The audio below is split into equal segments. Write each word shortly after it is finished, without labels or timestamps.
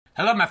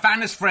Hello, my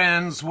finest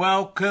friends.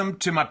 Welcome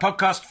to my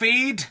podcast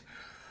feed,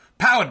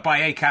 powered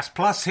by Acast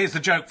Plus. Here's the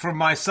joke from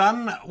my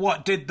son.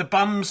 What did the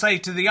bum say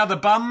to the other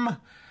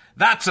bum?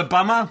 That's a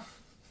bummer.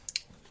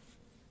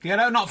 You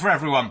know, not for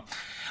everyone.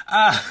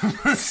 Look,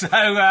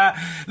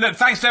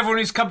 thanks to everyone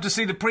who's come to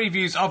see the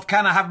previews of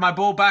Can I Have My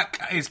Ball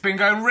Back? It's been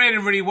going really,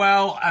 really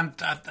well, and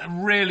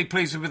I'm really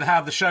pleased with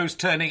how the show's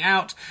turning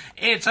out.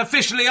 It's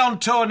officially on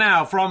tour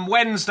now. From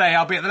Wednesday,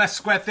 I'll be at the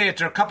Leicester Square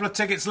Theatre. A couple of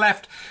tickets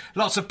left.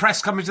 Lots of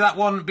press coming to that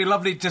one. It'd be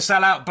lovely to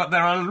sell out, but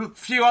there are a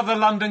few other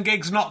London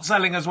gigs not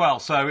selling as well.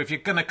 So if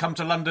you're going to come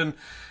to London,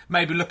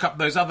 maybe look up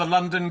those other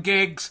London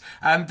gigs.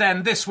 And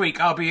then this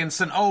week, I'll be in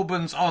St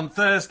Albans on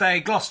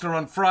Thursday, Gloucester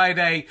on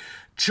Friday,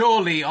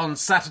 Chorley on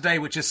Saturday,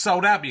 which is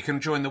sold out, but you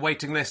can join the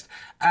waiting list,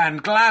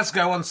 and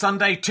Glasgow on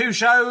Sunday. 2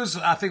 shows.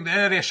 I think the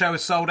earlier show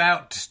is sold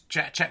out.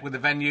 Check with the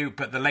venue,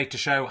 but the later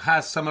show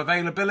has some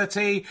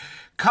availability.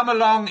 Come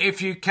along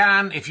if you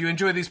can. If you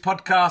enjoy these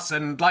podcasts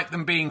and like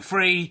them being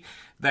free,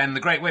 then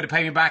the great way to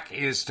pay me back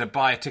is to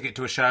buy a ticket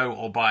to a show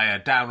or buy a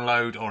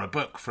download or a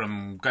book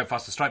from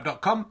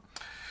gofasterstripe.com.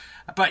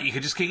 But you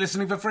could just keep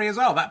listening for free as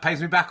well. That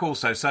pays me back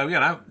also. So, you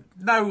know,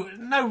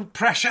 no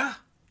pressure.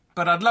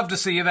 But I'd love to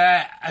see you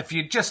there. If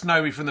you just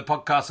know me from the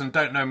podcast and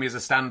don't know me as a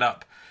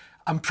stand-up,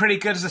 I'm pretty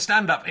good as a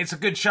stand-up. It's a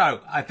good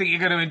show. I think you're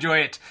going to enjoy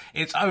it.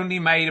 It's only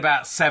made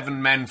about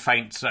 7 men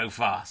faint so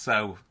far.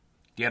 So,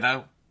 you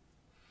know,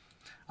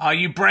 are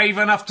you brave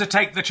enough to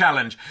take the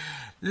challenge?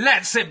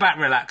 Let's sit back,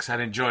 relax,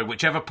 and enjoy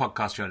whichever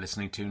podcast you're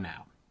listening to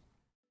now.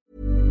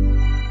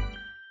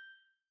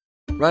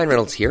 Ryan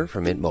Reynolds here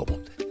from Mint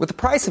Mobile. With the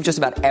price of just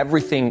about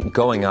everything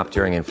going up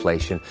during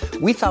inflation,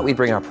 we thought we'd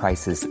bring our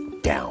prices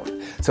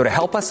down. So to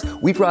help us,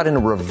 we brought in a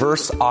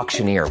reverse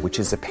auctioneer, which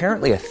is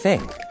apparently a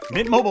thing.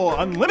 Mint Mobile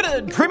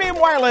Unlimited Premium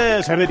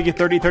Wireless. How to get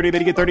 30, 30, bit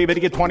to get 30, bit to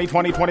get 20,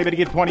 20, 20, bit to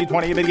get 20,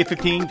 20, bit to get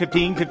 15,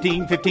 15,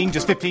 15, 15,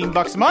 just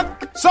 $15 a month?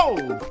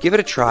 Sold! Give it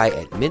a try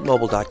at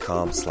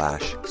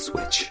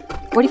mintmobile.com/switch.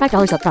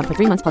 $45 up front for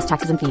 3 months plus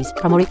taxes and fees.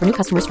 Promo rate for new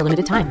customers for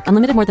limited time.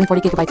 Unlimited more than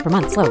 40 gigabytes per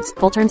month. Slows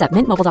full terms at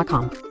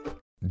mintmobile.com.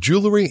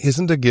 Jewelry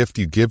isn't a gift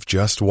you give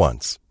just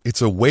once.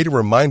 It's a way to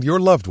remind your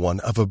loved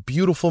one of a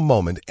beautiful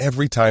moment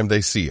every time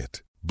they see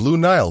it. Blue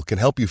Nile can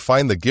help you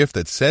find the gift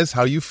that says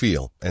how you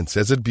feel and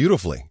says it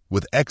beautifully,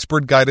 with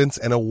expert guidance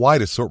and a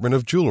wide assortment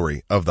of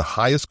jewelry of the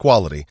highest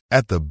quality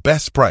at the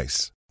best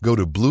price. Go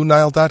to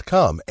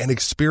BlueNile.com and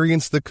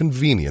experience the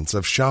convenience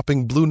of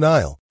shopping Blue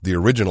Nile, the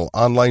original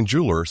online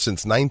jeweler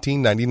since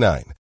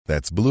 1999.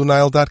 That's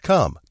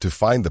BlueNile.com to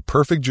find the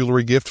perfect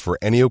jewelry gift for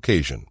any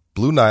occasion.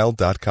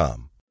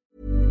 BlueNile.com.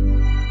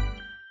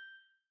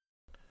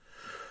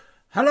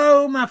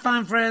 Hello, my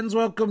fine friends.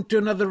 Welcome to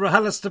another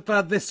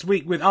RHLSTP this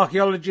week with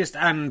archaeologist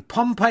and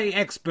Pompeii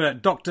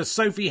expert Dr.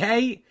 Sophie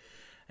Hay.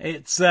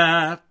 It's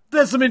there's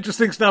some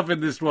interesting stuff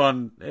in this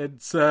one.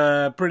 It's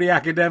pretty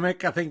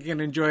academic. I think you can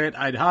enjoy it.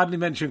 I'd hardly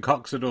mention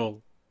Cox at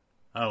all.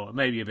 Oh,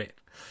 maybe a bit.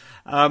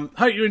 Hope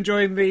you're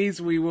enjoying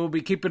these. We will be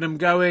keeping them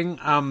going.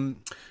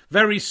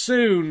 Very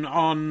soon,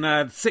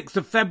 on 6th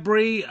of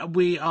February,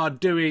 we are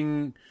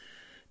doing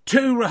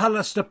 2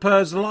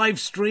 RHLSTPs live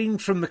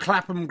streamed from the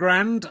Clapham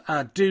Grand.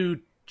 Do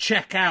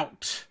check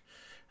out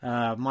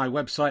my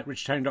website,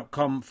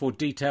 richterring.com, for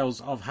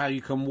details of how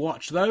you can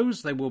watch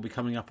those. They will be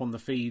coming up on the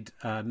feed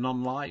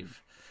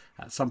non-live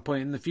at some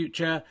point in the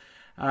future.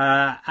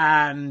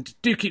 And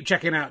do keep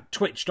checking out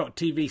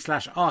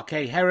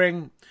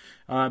twitch.tv/rkherring.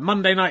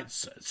 Monday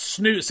night's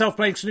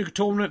self-playing snooker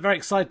tournament, very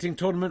exciting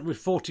tournament with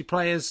 40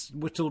 players,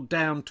 whittled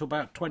down to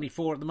about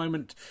 24 at the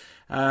moment.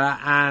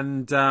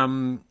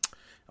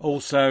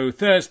 Also,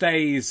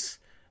 Thursdays,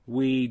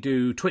 we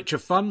do Twitch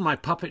of Fun, my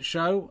puppet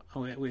show,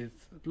 with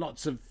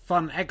lots of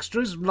fun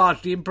extras,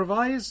 largely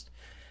improvised,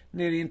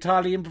 nearly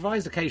entirely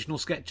improvised, occasional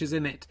sketches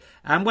in it.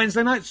 And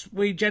Wednesday nights,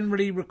 we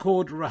generally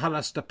record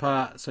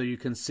RHLSTP, so you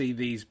can see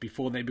these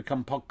before they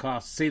become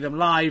podcasts, see them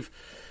live,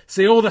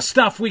 see all the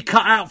stuff we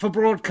cut out for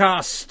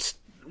broadcast,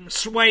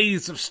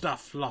 swathes of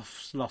stuff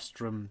lost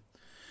from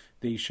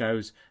these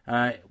shows.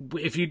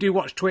 If you do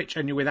watch Twitch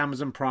and you're with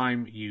Amazon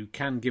Prime, you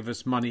can give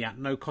us money at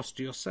no cost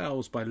to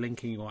yourselves by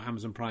linking your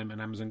Amazon Prime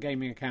and Amazon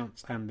Gaming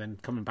accounts and then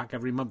coming back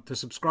every month to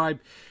subscribe.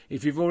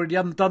 If you've already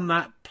done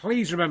that,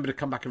 please remember to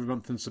come back every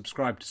month and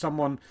subscribe to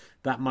someone.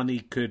 That money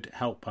could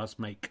help us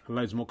make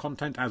loads more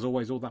content. As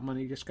always, all that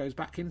money just goes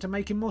back into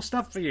making more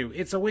stuff for you.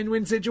 It's a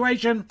win-win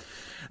situation.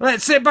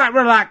 Let's sit back,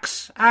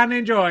 relax, and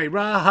enjoy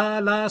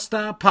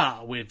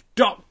RHLSTP with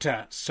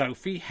Dr.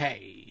 Sophie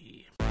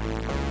Hay.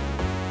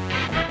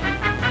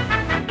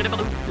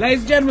 Ladies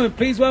and gentlemen,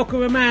 please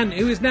welcome a man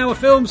who is now a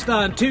film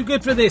star and too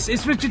good for this.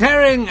 It's Richard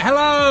Herring.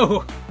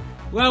 Hello.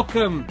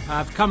 Welcome.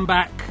 I've come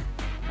back.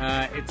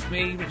 It's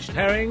me, Richard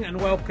Herring, and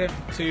welcome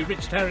to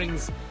Richard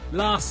Herring's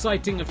Last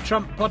Sighting of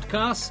Trump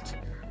podcast.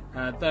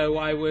 Though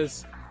I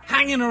was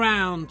hanging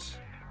around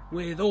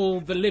with all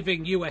the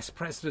living US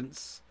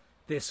presidents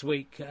this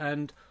week,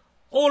 and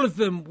all of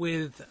them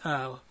with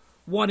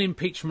one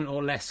impeachment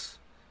or less.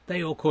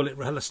 They all call it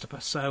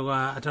RHLSTP, so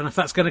I don't know if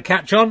that's going to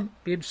catch on.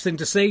 Be interesting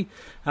to see.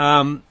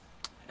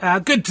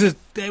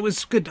 It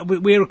was good.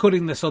 We're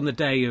recording this on the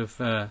day of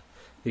the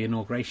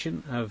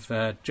inauguration of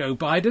Joe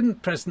Biden,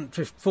 President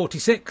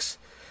 46.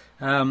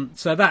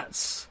 So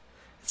that's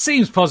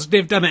seems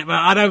positive, doesn't it? But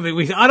I don't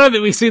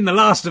think we've seen the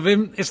last of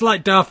him. It's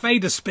like Darth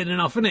Vader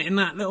spinning off, isn't it? In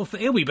that little thing.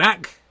 He'll be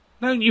back.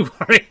 Don't you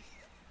worry.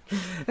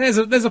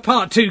 There's a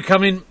part 2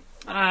 coming.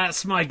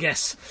 That's my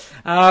guess.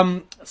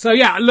 So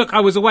yeah, look, I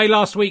was away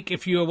last week.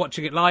 If you were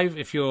watching it live,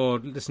 if you're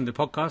listening to the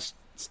podcast,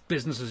 it's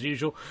business as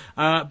usual.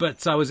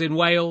 But I was in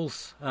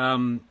Wales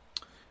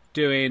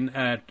doing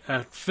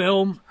a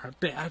film,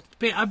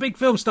 a big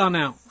film star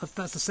now.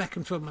 That's the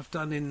second film I've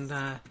done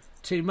in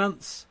 2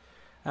 months.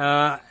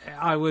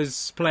 I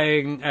was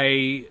playing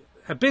a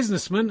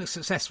businessman, a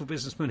successful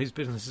businessman whose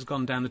business has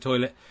gone down the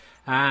toilet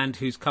and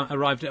who's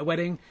arrived at a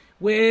wedding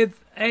with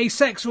a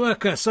sex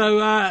worker.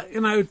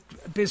 So,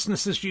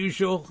 business as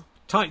usual,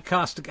 tight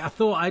cast.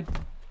 They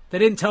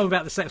didn't tell me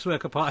about the sex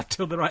worker part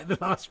until the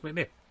last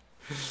minute.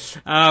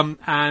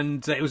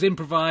 And it was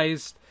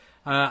improvised.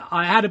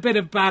 I had a bit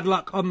of bad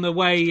luck on the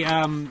way.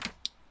 On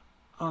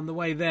the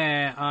way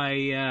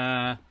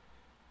there,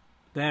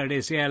 there it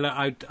is. Yeah, look,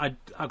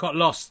 I got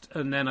lost,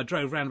 and then I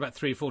drove around about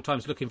 3 or 4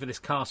 times looking for this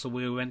castle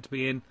we were meant to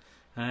be in,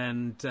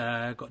 and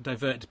got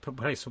diverted to a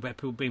place where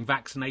people were being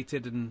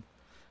vaccinated, and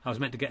I was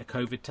meant to get a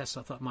COVID test.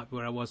 So I thought it might be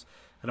where I was,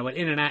 and I went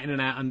in and out,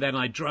 and then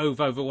I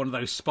drove over one of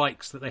those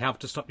spikes that they have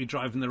to stop you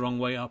driving the wrong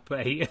way up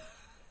a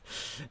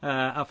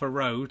up a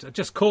road. I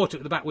just caught it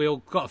with the back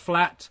wheel, got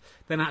flat,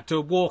 then I had to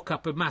walk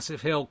up a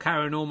massive hill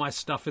carrying all my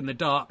stuff in the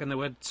dark, and there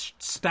were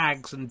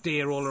stags and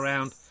deer all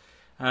around.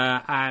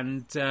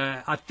 And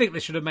I think they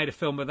should have made a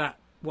film of that,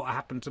 what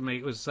happened to me.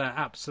 It was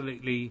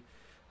absolutely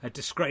a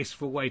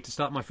disgraceful way to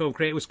start my film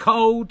career. It was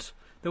cold.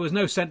 There was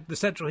no the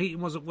central heating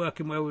wasn't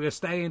working where we were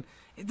staying.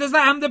 Does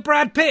that happen to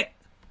Brad Pitt?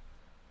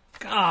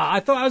 I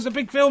thought I was a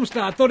big film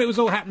star. I thought it was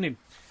all happening.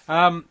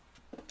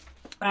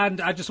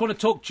 And I just want to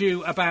talk to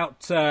you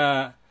about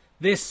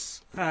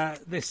this.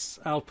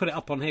 I'll put it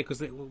up on here because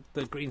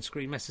the green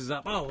screen messes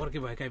up. Oh, what a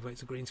giveaway!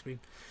 It's a green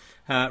screen.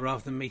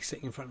 Rather than me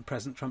sitting in front of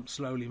President Trump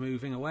slowly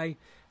moving away.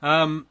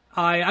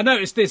 I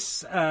noticed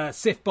this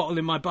Cif bottle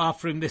in my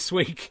bathroom this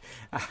week,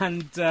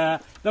 and though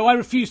I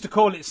refuse to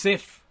call it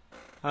Cif,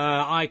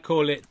 I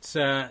call it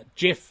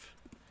Jif.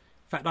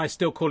 In fact, I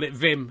still call it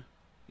Vim.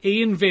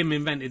 Ian Vim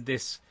invented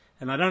this,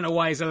 and I don't know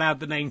why he's allowed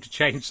the name to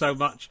change so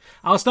much.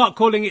 I'll start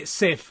calling it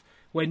Cif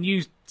when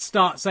you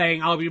start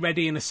saying, I'll be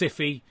ready in a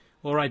Ciffy,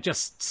 or I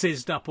just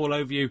sizzed up all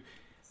over you.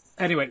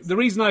 Anyway, the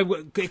reason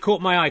it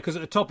caught my eye, because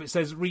at the top it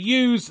says,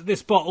 reuse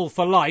this bottle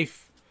for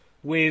life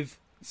with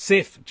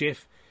Cif,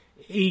 Jif,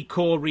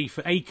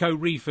 Eco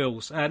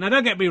refills. Now,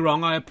 don't get me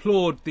wrong, I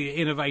applaud the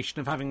innovation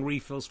of having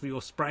refills for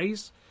your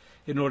sprays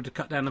in order to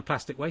cut down on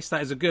plastic waste.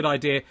 That is a good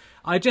idea.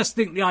 I just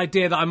think the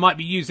idea that I might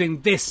be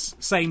using this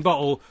same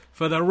bottle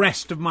for the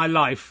rest of my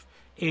life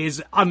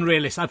is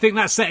unrealistic. I think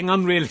that's setting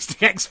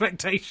unrealistic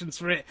expectations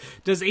for it.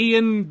 Does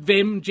Ian,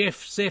 Vim,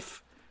 Jif,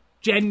 Cif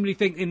genuinely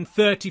think in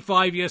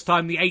 35 years'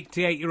 time the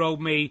 88-year-old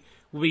me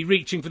will be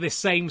reaching for this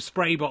same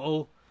spray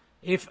bottle?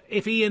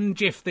 If Ian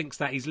Jif thinks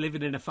that, he's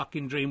living in a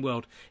fucking dream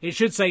world. It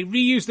should say,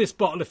 reuse this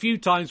bottle a few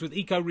times with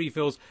eco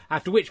refills,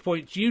 after which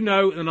point you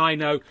know and I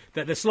know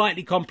that the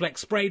slightly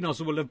complex spray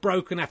nozzle will have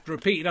broken after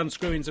repeated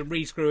unscrewings and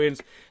rescrewings.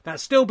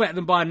 That's still better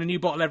than buying a new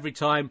bottle every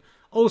time.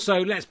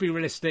 Also, let's be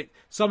realistic.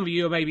 Some of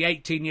you are maybe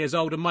 18 years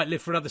old and might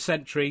live for another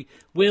century.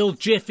 Will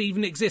Jif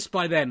even exist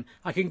by then?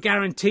 I can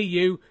guarantee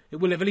you it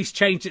will have at least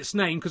changed its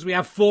name, because we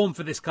have form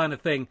for this kind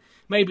of thing.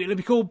 Maybe it'll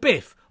be called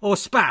Biff or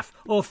Spaff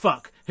or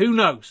Fuck. Who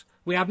knows?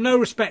 We have no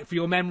respect for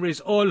your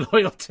memories or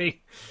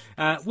loyalty.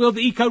 Will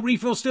the eco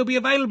refill still be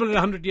available in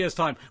 100 years'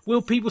 time?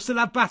 Will people still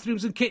have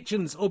bathrooms and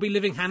kitchens, or be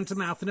living hand to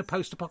mouth in a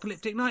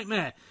post-apocalyptic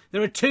nightmare?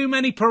 There are too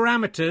many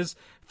parameters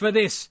for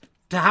this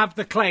to have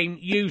the claim,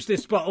 use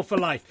this bottle for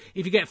life.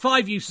 If you get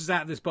 5 uses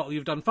out of this bottle,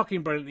 you've done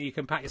fucking brilliantly. You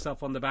can pat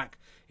yourself on the back.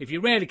 If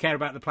you really care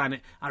about the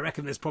planet, I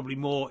reckon there's probably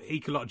more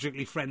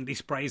ecologically friendly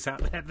sprays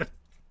out there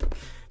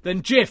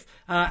than Jif.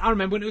 I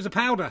remember when it was a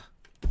powder.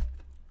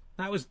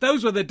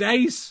 Those were the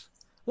days.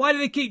 Why do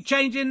they keep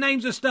changing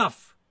names of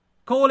stuff?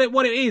 Call it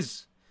what it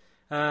is.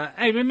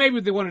 Anyway,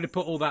 maybe they wanted to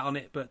put all that on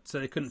it, but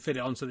they couldn't fit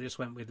it on, so they just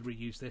went with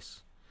reuse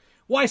this.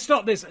 Why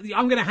stop this?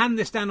 I'm going to hand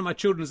this down to my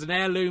children as an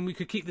heirloom. We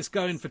could keep this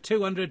going for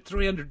 200,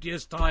 300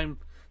 years' time.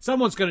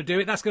 Someone's going to do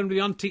it. That's going to be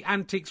the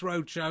Antiques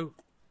Roadshow.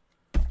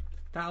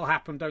 That'll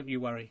happen, don't you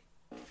worry.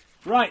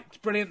 Right,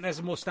 brilliant.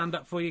 There's more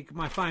stand-up for you,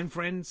 my fine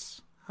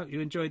friends. Hope you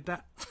enjoyed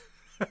that.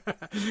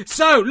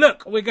 So,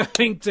 look, we're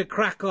going to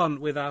crack on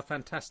with our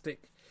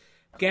fantastic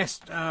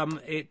guest.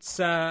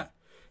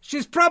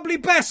 She's probably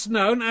best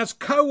known as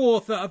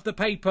co-author of the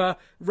paper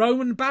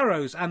Roman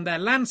Barrows and Their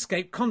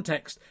Landscape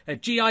Context, a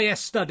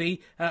GIS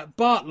study at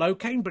Bartlow,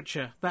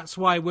 Cambridgeshire. That's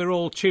why we're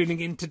all tuning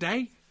in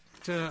today.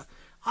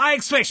 I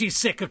expect she's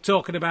sick of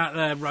talking about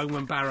the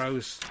Roman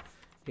Barrows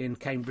in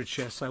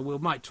Cambridgeshire, so we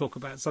might talk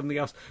about something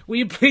else. Will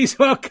you please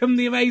welcome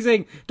the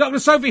amazing Dr.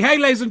 Sophie Hay,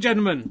 ladies and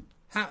gentlemen?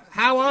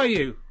 How are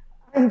you?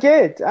 I'm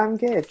good.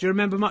 Do you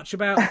remember much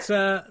about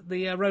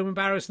the Roman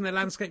barrows in their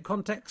landscape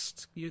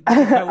context?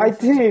 I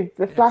do.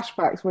 The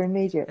flashbacks were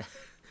immediate.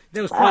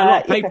 There was quite a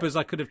lot of papers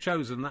I could have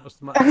chosen. That was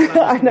the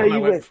I know one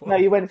you would. for. No,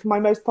 you went for my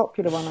most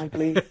popular one, I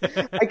believe.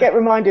 I get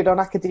reminded on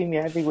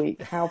Academia every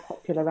week how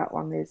popular that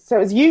one is. So it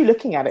was you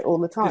looking at it all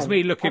the time. It's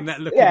me looking you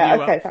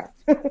okay, up.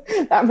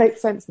 That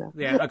makes sense now.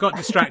 Yeah, I got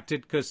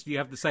distracted because you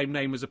have the same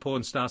name as a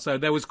porn star. So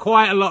there was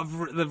quite a lot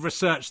of the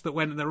research that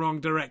went in the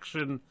wrong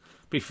direction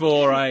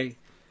before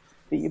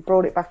But you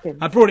brought it back in.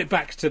 I brought it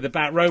back to the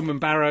Roman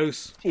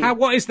barrows.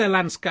 What is their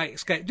landscape?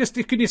 Just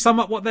can you sum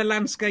up what their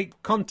landscape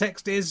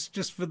context is,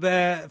 just for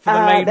the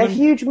layman? They're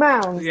huge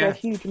mounds. Yeah. They're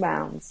huge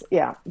mounds.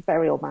 Yeah,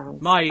 burial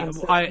mounds.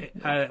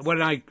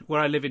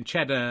 Where I live in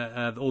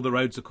Cheddar, all the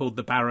roads are called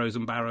the Barrows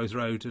and Barrows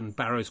Road and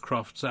Barrows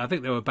Croft. So I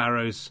think there were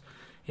barrows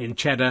in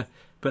Cheddar,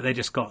 but they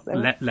just got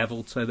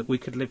levelled so that we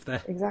could live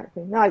there.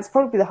 Exactly. No, it's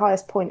probably the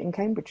highest point in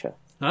Cambridgeshire.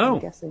 Oh, I'm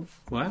guessing.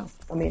 Wow.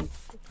 I mean,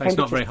 it's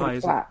not very high,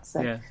 is flat, it? so.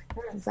 Yeah.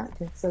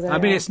 Exactly. So I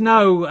mean, it's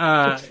no.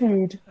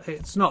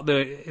 It's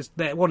It's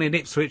the one in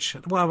Ipswich.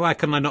 Well, why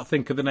can I not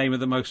think of the name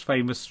of the most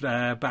famous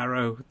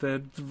barrow,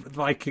 the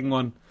Viking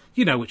one?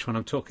 You know which one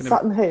I'm talking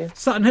about. Sutton Hoo.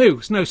 Sutton Hoo.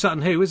 It's no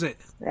Sutton Hoo, is it?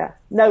 Yeah.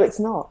 No, it's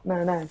not.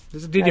 No.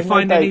 Did you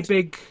find any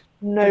big?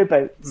 No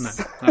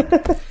boats.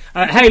 No.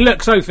 Hey,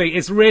 look, Sophie,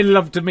 it's really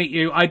lovely to meet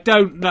you. I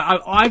don't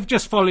know. I've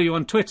just followed you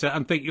on Twitter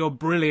and think you're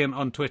brilliant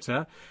on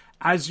Twitter.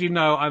 As you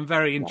know, I'm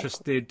very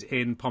interested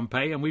in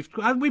Pompeii, and we've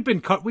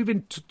been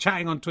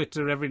chatting on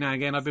Twitter every now and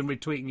again. I've been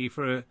retweeting you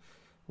for a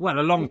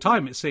long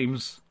time, it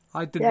seems.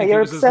 I didn't. think you're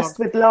it was obsessed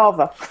with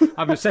lava.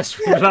 I'm obsessed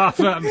with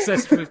lava. I'm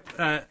obsessed with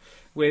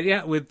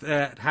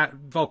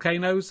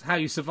volcanoes. How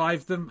you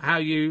survive them. How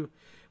you.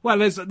 Well,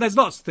 there's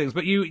lots of things,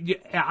 but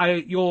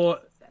your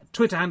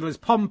Twitter handle is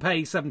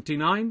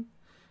Pompeii79,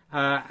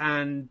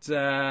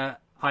 and.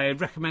 I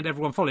recommend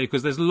everyone follow you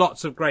because there's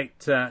lots of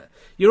great.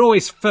 You're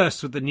always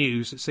first with the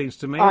news, it seems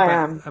to me,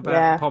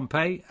 about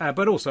Pompeii,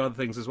 but also other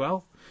things as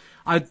well.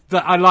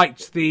 I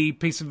liked the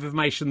piece of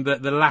information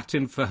that the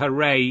Latin for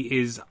hooray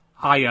is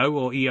Io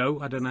or Eo.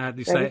 I don't know how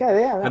you say it.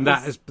 And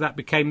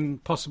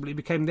that possibly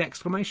became the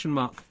exclamation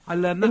mark. I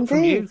learned that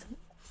from you.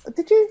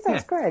 Did you?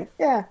 That's great.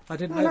 Yeah, I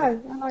didn't know.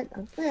 I like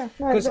that. Yeah,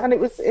 and it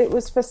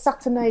was for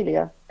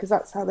Saturnalia because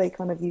that's how they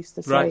kind of used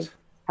to say right.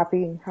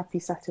 happy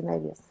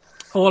Saturnalia.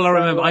 All I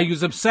remember, I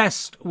was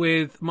obsessed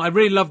with. I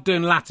really loved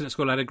doing Latin at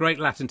school. I had a great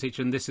Latin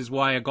teacher, and this is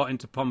why I got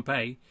into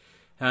Pompeii,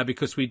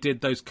 because we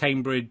did those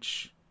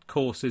Cambridge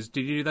courses.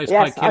 Did you do those?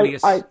 Yes,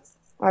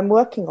 I'm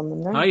working on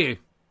them now. Are you?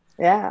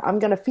 Yeah, I'm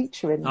going to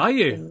feature in. Are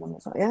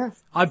you? Yeah.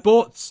 I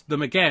bought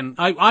them again.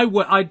 I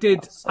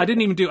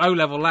didn't even do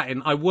O-level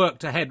Latin. I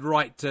worked ahead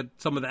right to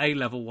some of the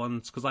A-level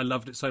ones because I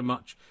loved it so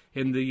much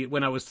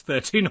when I was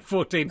 13 or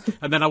 14,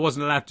 and then I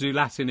wasn't allowed to do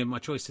Latin in my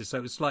choices, so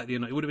it was slightly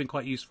annoying. It would have been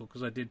quite useful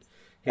because I did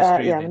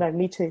history. No,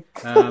 me too.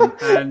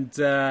 And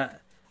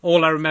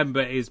all I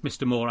remember is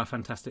Mr. Moore, our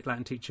fantastic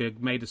Latin teacher,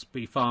 made us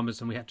be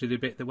farmers, and we had to do the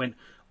bit that went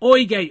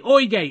oige,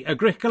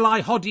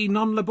 agricolae hodie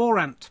non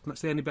laborant.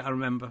 That's the only bit I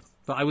remember.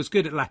 But I was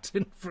good at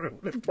Latin for a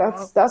little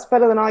while. That's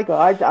better than I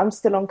got. I'm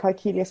still on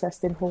Caecilius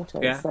est in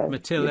horto. Yeah, so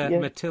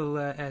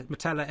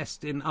Metilla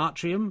est in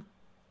atrium.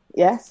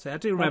 Yes. So I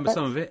do remember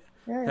some of it.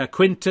 Yeah.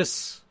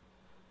 Quintus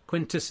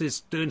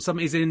is doing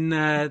something. He's in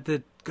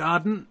the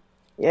garden.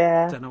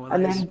 Yeah. Don't know what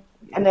that is.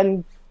 And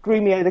then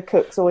Grumio the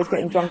cook's always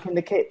getting drunk in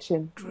the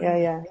kitchen.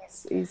 Yeah.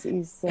 He's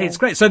it's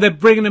great. So they're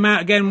bringing them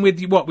out again with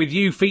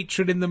you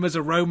featured in them as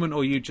a Roman,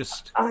 or you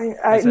just?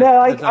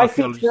 I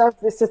feature as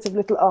this sort of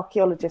little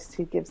archaeologist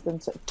who gives them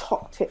sort of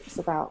top tips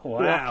about the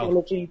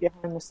archaeology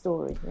behind the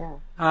story. Yeah.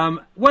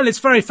 Well, it's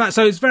very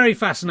so it's very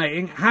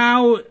fascinating.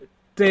 How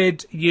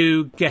did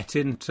you get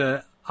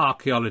into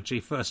archaeology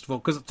first of all?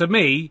 Because to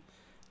me,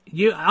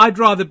 I'd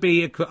rather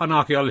be an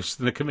archaeologist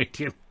than a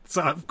comedian.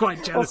 So I'm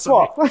quite jealous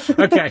of you.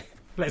 Okay.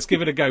 Let's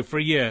give it a go for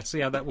a year,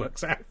 see how that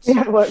works out.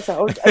 Yeah, it works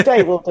out. A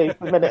day will do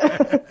for a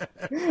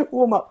minute.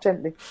 Warm up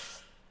gently.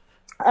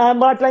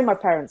 Well, I blame my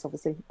parents,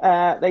 obviously.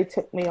 They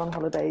took me on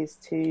holidays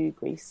to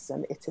Greece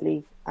and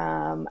Italy,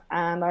 and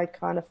I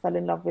kind of fell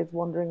in love with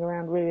wandering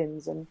around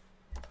ruins and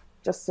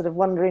just sort of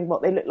wondering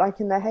what they looked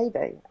like in their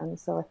heyday. And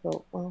so I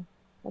thought, well,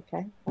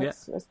 okay,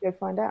 let's go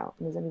find out.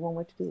 And there's only one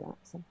way to do that.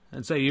 So.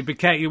 And so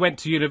you went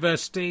to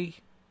university...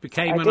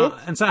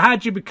 And so how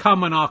did you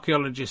become an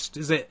archaeologist?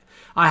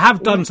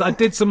 I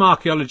did some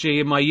archaeology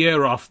in my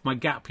year off, my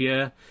gap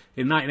year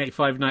in 1985,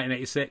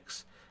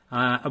 1986.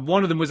 And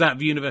one of them was at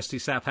the University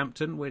of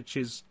Southampton, which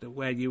is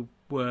where you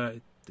were.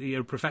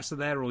 You're a professor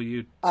there, or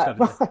you studied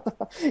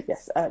there?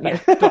 Yes,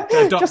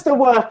 no. Just a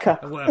worker.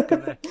 A worker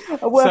there.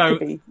 A worker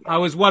bee. I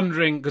was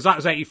wondering, because that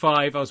was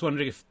 85, I was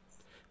wondering if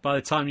by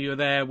the time you were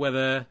there,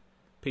 whether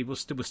people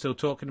were still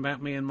talking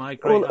about me and my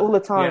great... All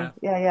the time.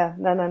 Yeah.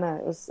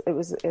 No. It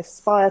was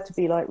aspire to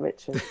be like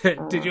Richard.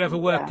 Did you ever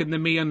work in the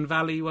Meon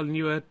Valley when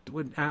you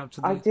went out to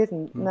the... I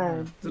didn't,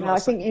 no. I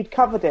think you'd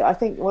covered it. I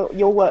think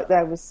your work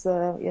there was,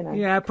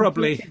 Yeah,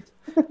 probably.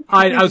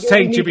 I was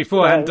saying to you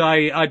beforehand,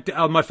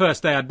 on my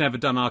first day I'd never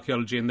done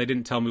archaeology and they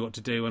didn't tell me what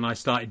to do, and I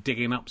started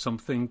digging up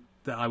something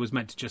that I was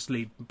meant to just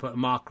leave and put a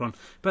marker on.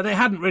 But they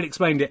hadn't really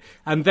explained it.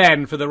 And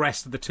then for the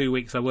rest of the 2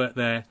 weeks I worked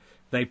there,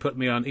 he put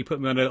me on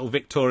a little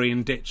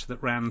Victorian ditch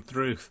that ran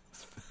through.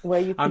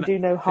 Where you can do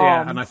no harm.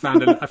 Yeah, and I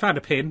found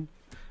a pin,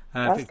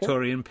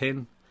 Victorian good.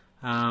 pin,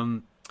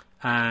 and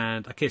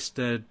I kissed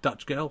a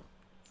Dutch girl.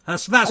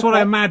 That's what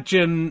I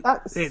imagine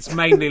it's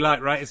mainly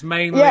like, right? It's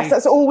mainly... Yes,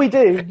 that's all we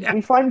do. Yeah.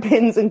 We find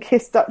pins and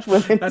kiss Dutch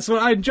women. That's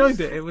what I enjoyed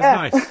it. It was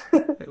nice.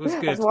 It was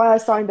good. That's why I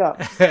signed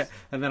up.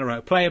 And then I wrote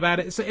a play about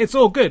it. It's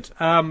all good.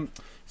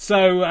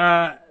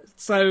 So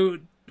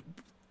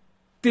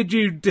did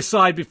you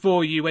decide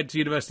before you went to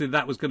university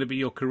that was going to be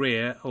your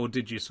career, or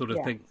did you sort of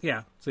think,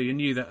 so you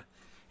knew that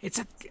it's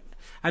a...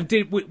 And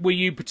were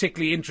you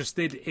particularly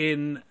interested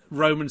in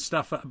Roman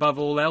stuff above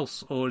all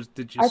else, or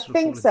did you? I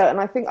think so, and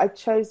I think I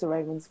chose the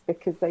Romans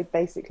because they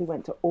basically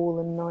went to all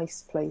the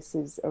nice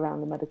places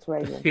around the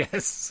Mediterranean.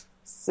 Yes.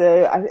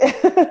 So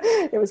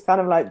it was kind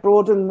of like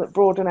broaden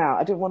out.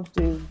 I didn't want to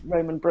do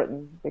Roman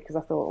Britain because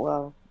I thought,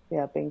 well,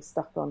 being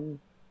stuck on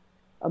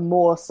a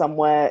moor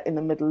somewhere in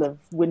the middle of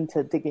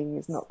winter digging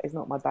is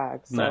not my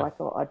bag. So I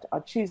thought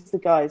I'd choose the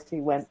guys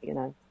who went,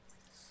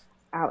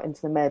 out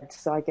into the Med,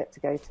 so I get to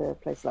go to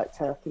places like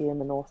Turkey and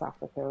the North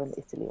Africa and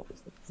Italy,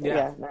 obviously.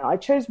 So, I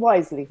chose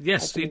wisely.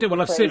 Yes, you did.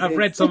 Well, I've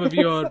read some of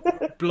your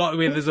blog.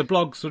 There's a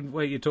blog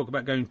where you talk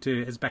about going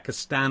to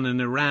Uzbekistan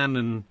and Iran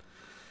and.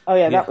 Oh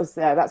yeah,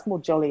 that's more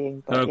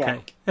jollying. But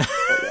okay.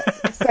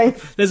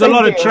 There's a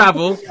lot of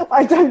travel.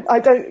 I don't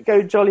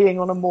go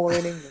jollying on a moor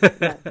in England.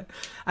 No.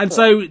 And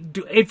so,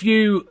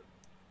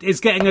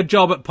 is getting a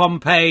job at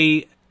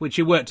Pompeii, which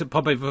you worked at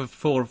Pompeii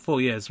for 4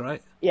 years,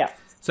 right? Yeah.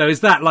 So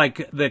is that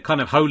like the kind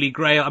of Holy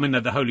Grail? I mean,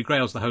 the Holy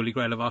Grail's the Holy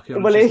Grail of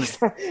archaeology. Well,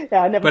 isn't it?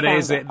 I never. But found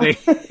is that.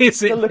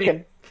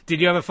 it? Did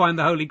you ever find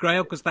the Holy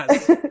Grail? Because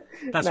that's no,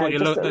 what you're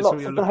looking.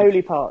 Lots of the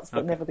holy parts,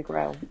 but never the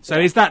Grail. So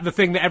is that the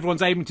thing that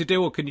everyone's aiming to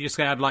do, or can you just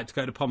say, "I'd like to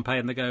go to Pompeii,"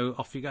 and they go,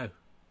 "Off you go"?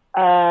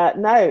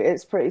 No,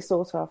 it's pretty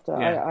sought after.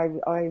 Yeah.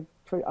 I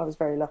was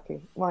very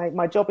lucky.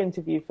 My job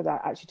interview for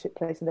that actually took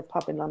place in a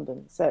pub in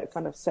London, so it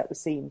kind of set the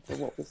scene for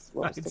what was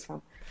to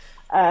come.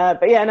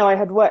 But I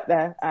had worked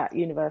there at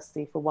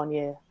university for 1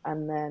 year,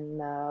 and then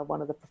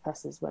one of the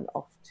professors went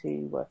off to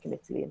work in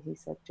Italy, and he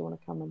said, "Do you want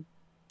to come and?"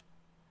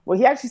 Well,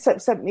 he actually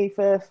sent me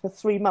for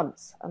 3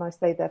 months, and I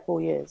stayed there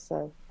 4 years.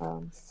 So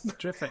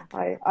terrific.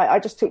 I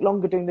just took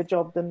longer doing the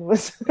job than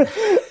was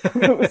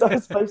I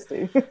was supposed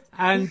to.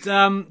 And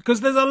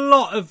because there's a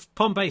lot of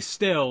Pompeii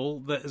still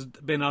that has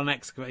been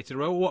unexcavated.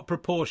 What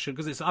proportion?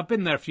 Because I've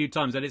been there a few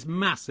times, and it's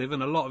massive,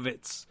 and a lot of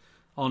it's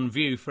on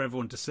view for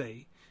everyone to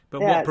see.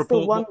 But what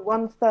proportion?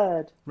 One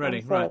third.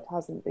 Really, 1/3 right.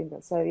 hasn't been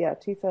done. So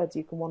 2/3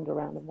 you can wander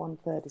around, and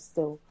 1/3 is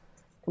still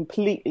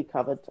completely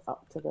covered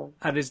up to the.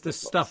 And is the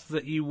stuff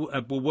that you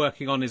were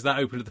working on, is that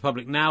open to the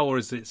public now, or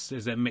is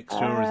it a mixture?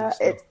 Or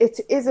is it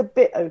is a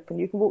bit open.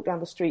 You can walk down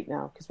the street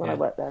now, because when I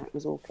worked there, it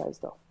was all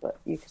closed off. But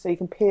you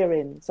can peer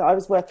in. So I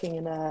was working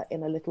in a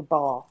little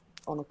bar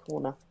on a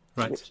corner,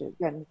 right. which is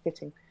again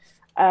fitting.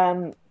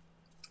 So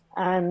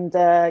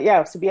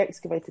we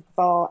excavated the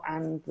bar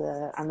and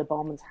the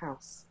barman's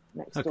house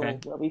next door,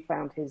 where we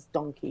found his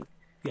donkey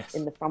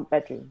in the front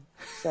bedroom.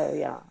 So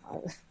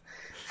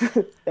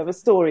there were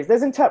stories.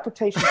 There's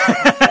interpretation.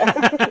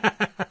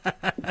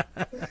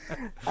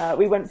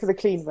 We went for the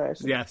clean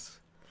version. Yes.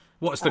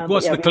 What's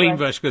the clean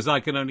version? Because I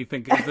can only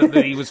think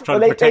that he was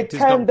trying to protect his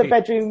donkey. They turned the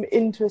bedroom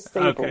into a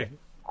stable.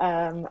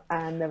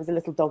 And there was a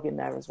a dog in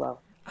there as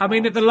well. I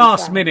mean, at the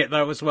last minute,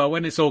 though, as well,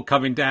 when it's all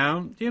coming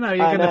down, you're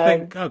going to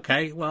think,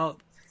 okay, well,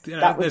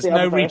 there's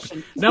no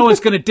one's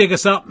going to dig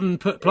us up and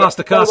put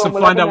plaster casts and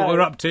find out what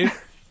we're up to.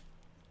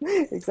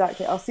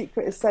 Exactly. Our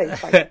secret is safe,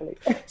 thankfully.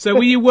 So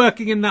were you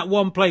working in that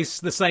one place,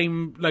 the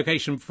same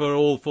location for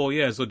all 4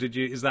 years, or did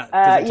you? Does it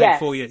take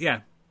 4 years?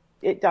 Yeah.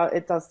 It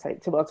does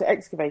take to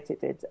excavate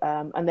it did,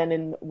 and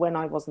then when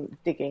I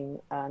wasn't digging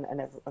and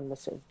the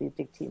sort of the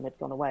dig team had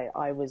gone away,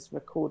 I was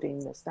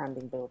recording the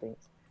standing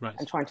buildings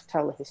and trying to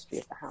tell the history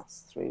of the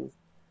house through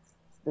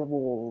the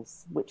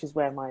walls, which is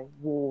where my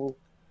wall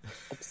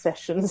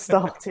obsession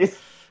started.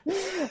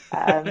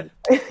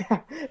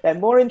 They're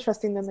more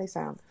interesting than they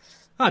sound.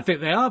 I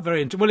think they are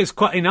very interesting. Well, it's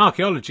quite in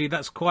archaeology.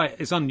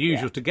 It's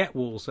unusual to get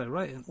walls, though,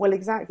 right? Well,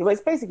 exactly. Well,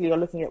 it's basically you're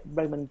looking at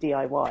Roman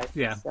DIY.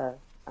 Yeah. So,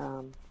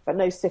 but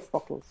no Sif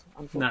bottles,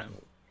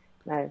 unfortunately.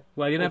 No.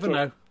 Well, you never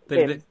know.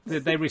 Did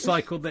they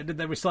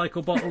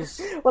recycle bottles?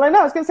 Well, I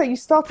know. I was going to say you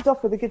started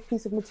off with a good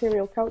piece of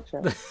material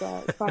culture. It's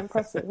quite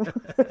impressive.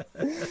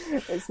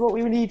 It's what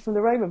we need from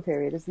the Roman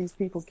period, is these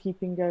people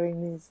keeping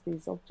going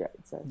these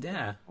objects. So,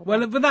 yeah.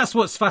 Well, but that's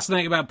what's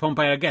fascinating about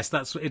Pompeii. I guess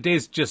it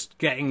is just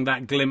getting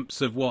that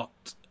glimpse of what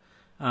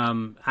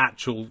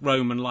actual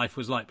Roman life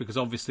was like, because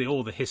obviously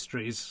all the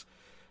histories.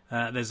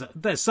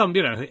 There's some,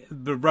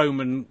 the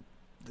Roman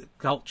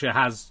culture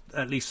has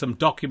at least some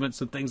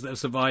documents and things that have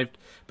survived,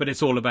 but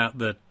it's all about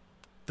the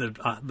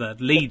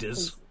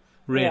leaders,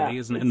 really,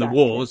 isn't it? In the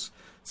wars,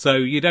 so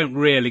you don't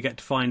really get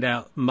to find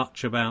out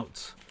much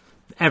about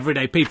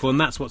everyday people, and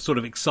that's what's sort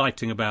of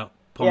exciting about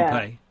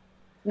Pompeii.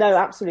 No,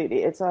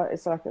 absolutely. It's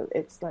like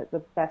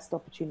the best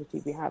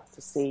opportunity we have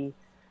to see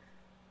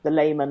the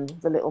layman,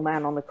 the little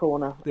man on the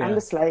corner, and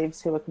the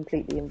slaves who are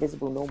completely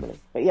invisible normally.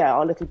 But yeah,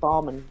 our little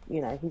barman,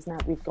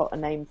 we've got a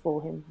name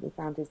for him. We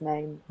found his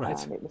name. Right.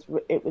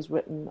 It was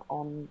written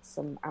on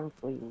some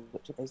amphorae,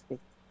 which are those big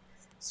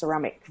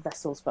ceramic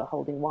vessels for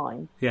holding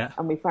wine. Yeah.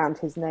 And we found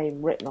his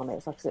name written on it.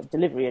 It's like a sort of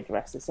delivery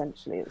address,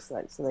 essentially. It was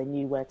like, so they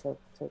knew where to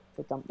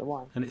dump the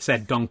wine. And it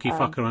said donkey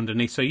fucker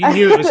underneath, so you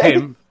knew it was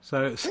him.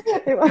 So it's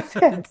It was,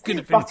 yes. could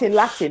have been. But in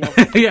Latin,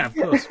 obviously. Yeah, of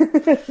course.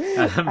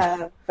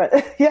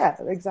 But yeah,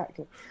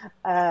 exactly.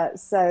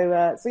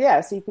 So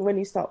you can, when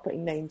you start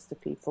putting names to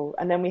people,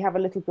 and then we have a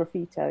little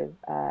graffito.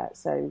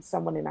 So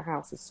someone in a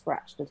house has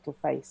scratched a little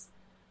face,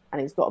 and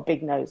he's got a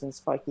big nose and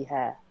spiky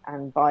hair,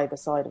 and by the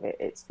side of it,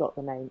 it's got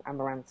the name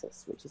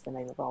Amaranthus, which is the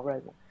name of our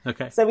Roman.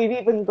 Okay. So we've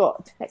even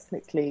got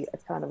technically a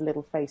kind of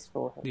little face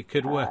for him. You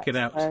could work it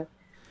out.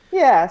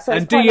 Yeah. So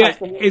and it's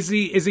quite nice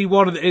is he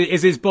one of the,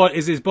 is his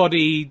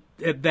body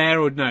there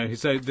or no?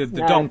 So the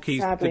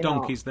donkey's there, but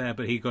Donkey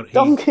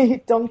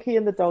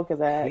and the dog are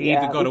there. He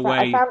either got away.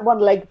 I found one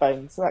leg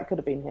bone, so that could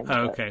have been him.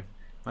 Oh, okay.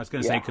 I was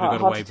going to say he could have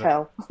got away,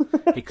 but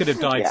he could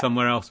have died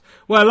somewhere else.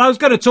 Well, I was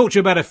going to talk to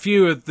you about a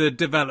few of the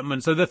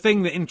developments. So the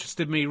thing that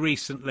interested me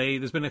recently,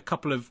 there's been a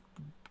couple of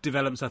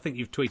developments. I think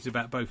you've tweeted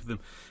about both of them,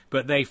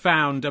 but they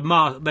found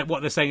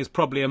what they're saying is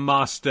probably a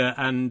master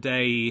and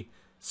a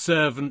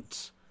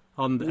servant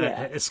on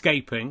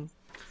escaping,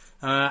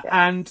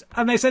 and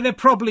they say they're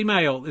probably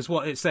male, is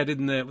what it said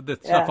in the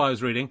stuff I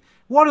was reading.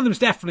 One of them's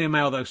definitely a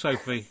male, though,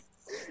 Sophie.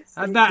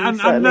 And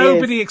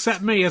nobody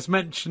except me has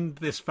mentioned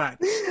this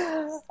fact.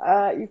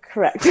 You're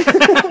correct.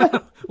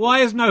 Why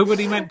has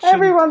nobody mentioned?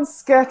 Everyone's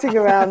skirting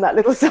around that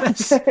little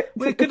subject.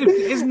 Well,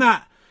 isn't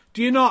that?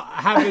 Do you not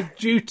have a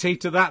duty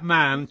to that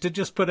man to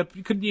just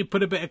couldn't you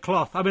put a bit of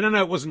cloth? I mean, I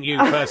know it wasn't you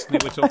personally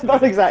we're talking Not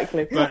about.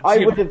 exactly. But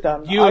I would have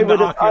done.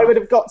 I would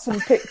have got some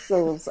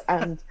pixels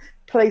and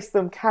placed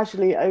them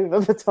casually over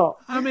the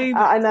top. I mean,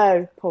 I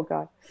know, poor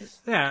guy.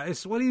 Yeah,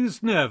 he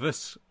was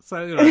nervous,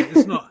 so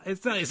it's not.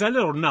 It's a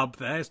little nub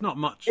there. It's not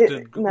much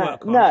to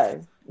work on.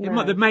 No.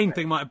 The main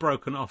thing might have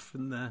broken off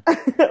in there.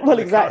 Well,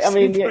 exactly. I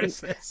mean,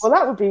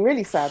 that would be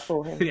really sad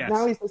for him. Yes.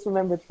 Now he's just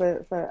remembered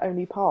for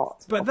only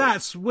part. But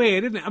that's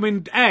weird, isn't it? I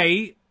mean,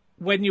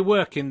 when you're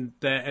working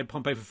there at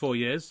Pompeii for 4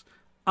 years,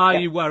 are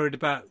you worried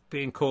about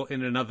being caught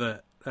in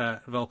another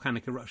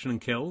volcanic eruption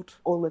and killed?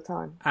 All the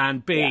time.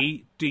 And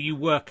B, do you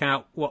work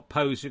out what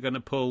pose you're going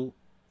to pull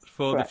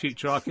for the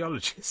future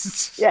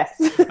archaeologists? Yes.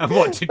 And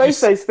what did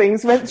both those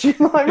things went through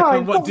my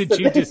mind. What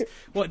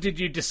did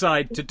you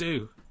decide to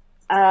do?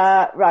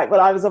 Right, well,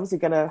 I was obviously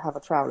going to have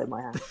a trowel in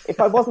my hand. If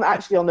I wasn't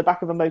actually on the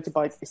back of a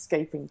motorbike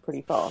escaping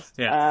pretty fast,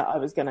 I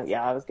was going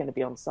to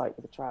be on site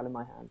with a trowel in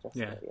my hand.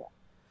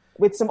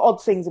 With some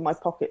odd things in my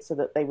pocket so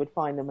that they would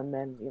find them and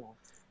then,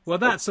 Well,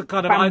 that's a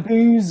kind of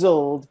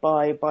bamboozled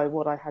by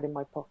what I had in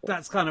my pocket.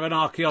 That's kind of an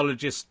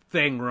archaeologist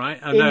thing, right?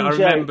 I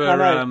remember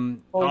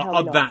on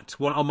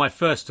my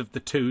first of the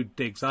 2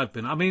 digs I've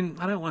been. I mean,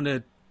 I don't want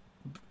to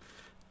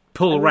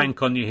pull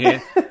rank on you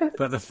here,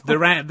 but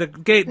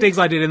the digs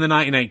I did in the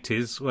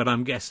 1980s, when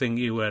I'm guessing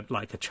you were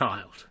like a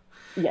child.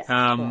 Yes.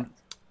 A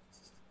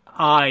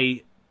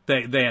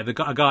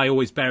guy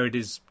always buried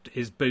his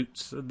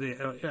boots,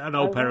 an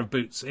old pair of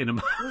boots in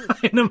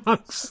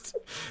amongst,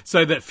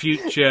 so that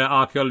future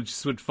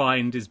archaeologists would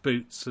find his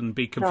boots and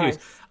be confused.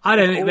 Nice. I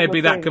don't think they'd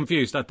be that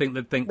confused. I think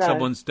they'd think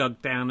someone's dug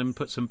down and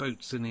put some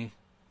boots in here.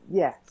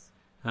 Yes.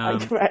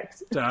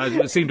 Correct. So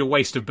it seemed a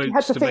waste of boots. You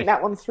had to think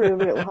that one through a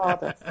little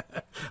harder.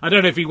 I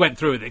don't know if he went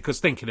through with it, because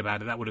thinking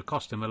about it, that would have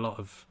cost him a lot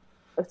of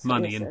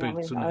money in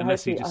boots. I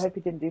hope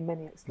he didn't do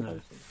many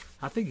excavations. No.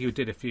 I think he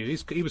did a few.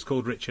 He was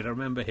called Richard. I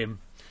remember him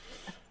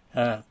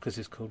because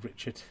he's called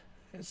Richard.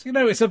 It's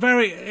a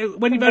very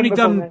when you've only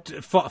done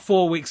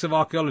 4 weeks of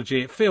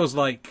archaeology, it feels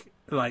like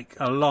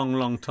a long,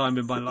 long time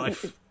in my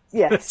life.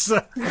 Yes.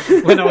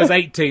 When I was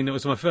 18, it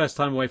was my first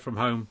time away from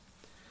home.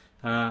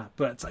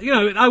 But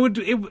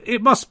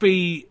it must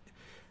be.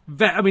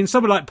 I mean,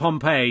 somewhere like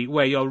Pompeii,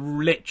 where you're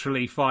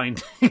literally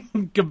finding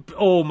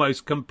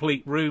almost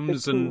complete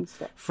rooms and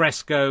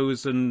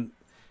frescoes, and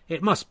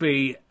it must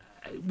be.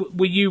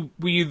 Were you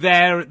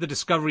there at the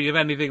discovery of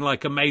anything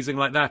like amazing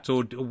like that,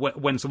 or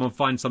when someone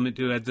finds something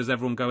to do, does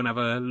everyone go and have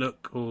a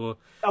look? Or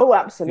oh,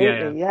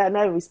 absolutely, yeah.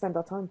 No, we spend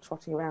our time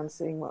trotting around,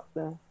 seeing what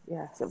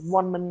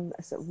one-upping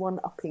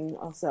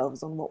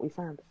ourselves on what we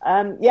found.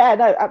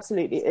 No,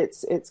 absolutely,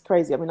 it's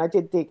crazy. I mean, I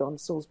did dig on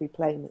Salisbury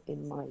Plain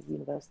in my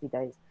university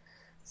days.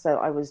 So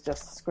I was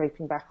just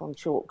scraping back on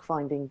chalk,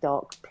 finding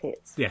dark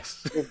pits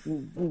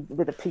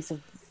with a piece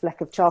of fleck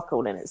of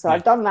charcoal in it. So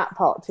I've done that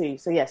part too.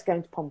 So yes,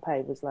 going to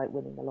Pompeii was like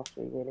winning the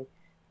lottery, really.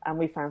 And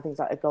we found things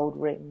like a gold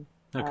ring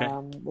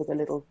with a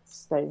little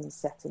stone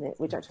set in it,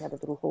 which actually had a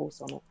little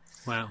horse on it.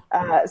 Wow.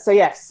 So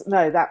yes,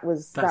 no, that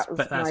was my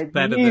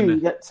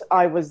view that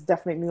I was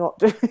definitely not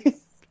doing.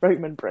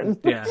 Roman Britain.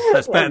 Yeah,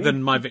 that's better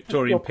than my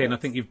Victorian pin. I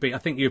think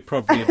you're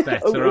probably a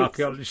better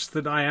archaeologist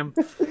than I am.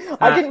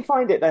 I didn't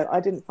find it though. I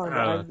didn't find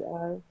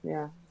Oh. it.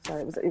 Yeah, so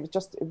it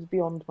was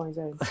beyond my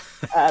zone.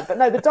 But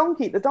no, the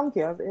donkey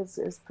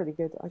is pretty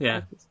good.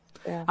 Yeah.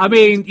 Yeah. I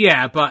mean,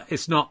 yeah, but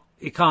it's not.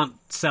 You can't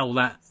sell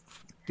that.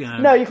 You know.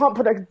 No, you can't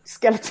put a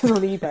skeleton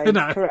on eBay.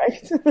 No.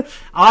 Correct.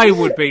 I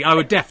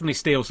would definitely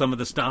steal some of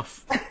the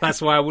stuff.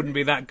 That's why I wouldn't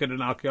be that good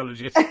an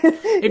archaeologist.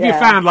 If you Yeah.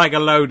 found like a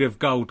load of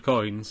gold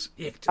coins,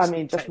 just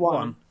just take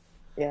one.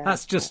 Yeah.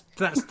 That's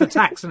the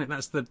tax, isn't it?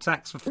 That's the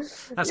tax.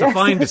 That's a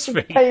finder's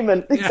fee.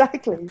 Payment,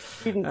 exactly.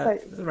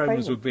 The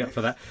Romans would be up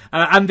for that.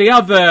 And the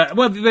other,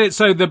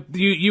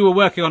 you were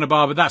working on a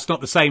bar, but that's not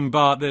the same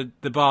bar.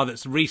 The bar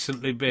that's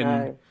recently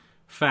been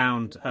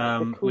found.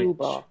 The cool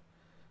bar.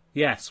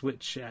 Yes,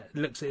 which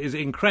is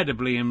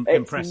incredibly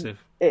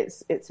impressive.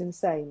 It's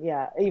insane,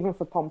 yeah. Even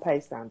for Pompeii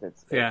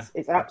standards,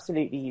 it's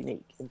absolutely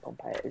unique in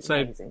Pompeii. It's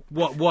amazing.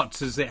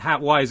 What is it?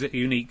 Why is it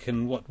unique?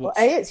 And what? Well,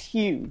 it's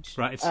huge.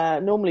 Right.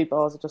 Normally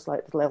bars are just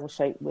like level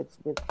shaped with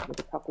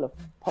a couple of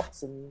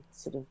pots and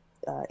sort of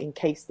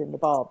encased in the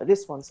bar, but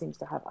this one seems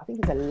to have, I think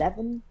it's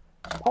 11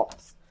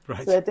 pots.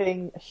 Right. So they're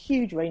doing a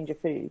huge range of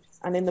food.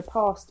 And in the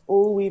past,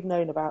 all we've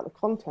known about the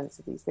contents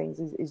of these things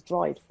is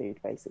dried food.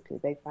 Basically,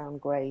 they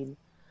found grain.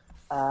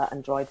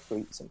 And dried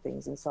fruits and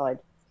things inside.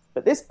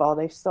 But this bar,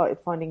 they've started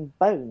finding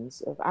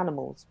bones of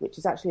animals, which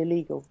is actually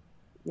illegal.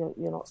 You're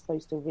not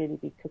supposed to really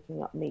be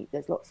cooking up meat.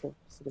 There's lots of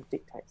sort of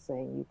dictates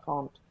saying you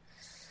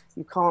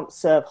can't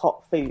serve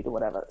hot food or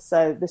whatever.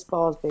 So this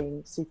bar's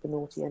being super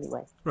naughty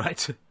anyway.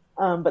 Right.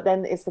 But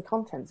then it's the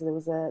contents. There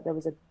was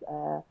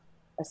a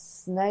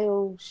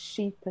snail,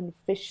 sheep, and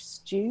fish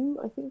stew,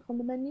 I think, on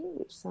the menu,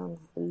 which sounds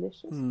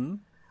delicious. Mm.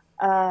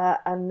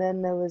 And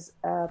then there was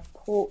a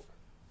pork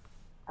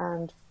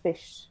and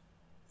fish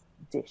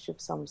dish of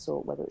some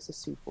sort, whether it's a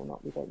soup or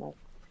not, we don't know.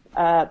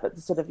 But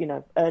the sort of,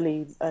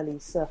 early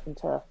surf and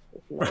turf,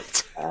 if you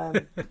like.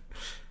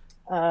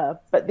 Right.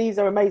 But these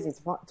are amazing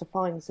to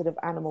find sort of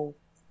animal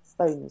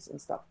bones and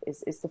stuff.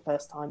 It's the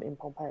first time in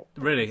Pompeii.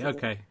 Really?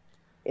 Okay.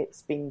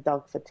 It's been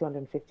dug for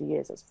 250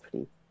 years. That's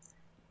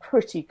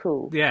pretty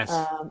cool. Yes.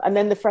 And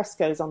then the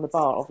frescoes on the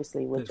bar,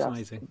 obviously, were just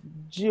amazing.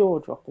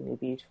 Jaw-droppingly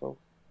beautiful.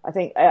 I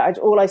think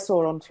all I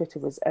saw on Twitter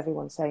was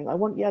everyone saying, "I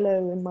want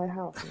yellow in my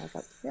house," and I was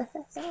like,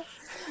 "Yeah,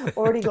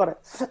 already got it."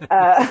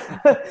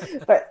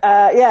 But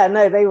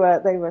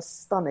they were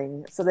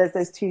stunning. So there's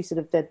those two sort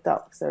of dead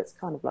ducks. So it's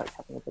kind of like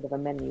having a bit of a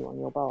menu on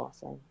your bar.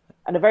 So,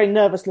 and a very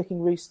nervous-looking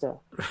rooster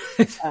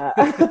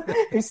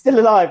who's still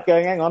alive,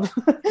 going, "Hang on,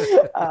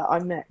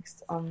 I'm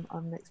next. I'm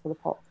next for the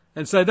pot."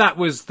 And so that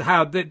was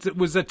how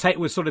was sort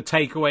of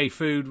takeaway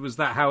food. Was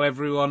that how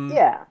everyone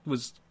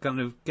was kind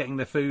of getting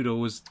their food, or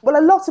was? Well,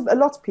 a lot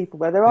of people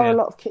were. There are a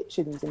lot of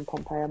kitchens in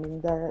Pompeii. I mean,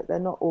 they're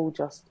not all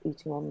just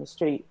eating on the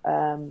street.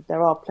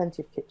 There are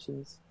plenty of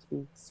kitchens to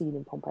be seen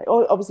in Pompeii.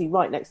 Obviously,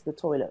 right next to the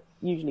toilet.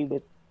 Usually,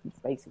 with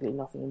basically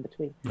nothing in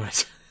between.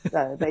 Right.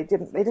 So they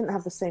didn't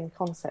have the same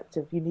concept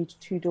of you need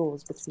 2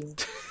 doors between.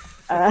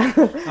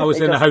 I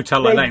was in a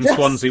hotel like that in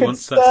Swansea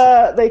once.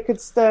 They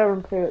could stir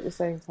and poo at the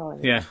same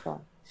time. Yeah.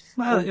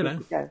 Well,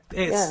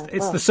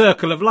 it's the the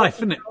circle of life,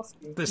 isn't it?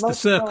 It's the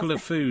circle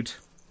of food.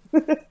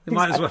 You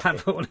might as well have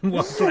it all in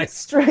one place.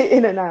 Straight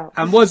in and out.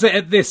 And was it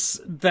at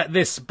this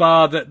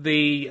bar that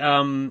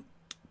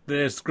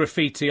there's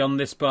graffiti on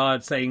this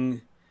bar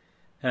saying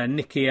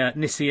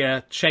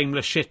Nicia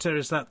shameless shitter?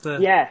 Is that the?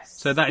 Yes.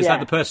 So that is that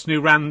the person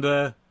who ran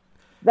the?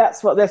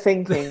 That's what they're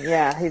thinking.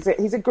 Yeah,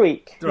 he's a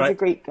Greek. He's right. a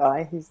Greek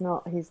guy. He's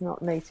not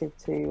native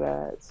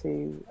to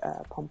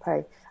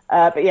Pompeii.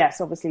 But yes,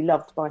 obviously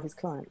loved by his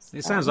clients.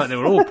 It sounds like they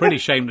were all pretty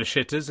shameless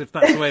shitters, if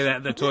that's the way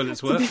the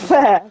toilets work. To be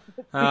fair,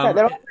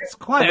 it's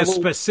quite a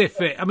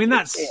specific. I mean,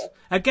 that's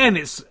again,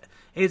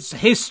 it's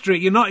history.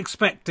 You're not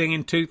expecting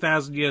in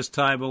 2,000 years'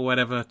 time or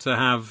whatever to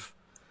have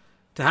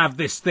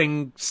this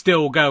thing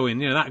still going.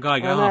 That guy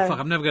going, "Oh fuck,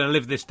 I'm never going to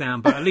live this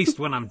down." But at least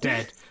when I'm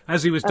dead,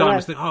 as he was dying, I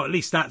was thinking, "Oh, at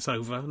least that's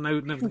over. No,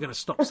 never going to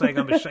stop saying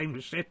I'm a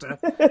shameless shitter."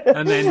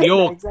 And then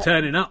you're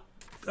turning up.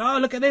 "Oh,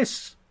 look at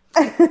this."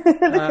 Look,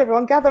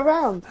 everyone gather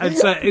round. And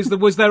so,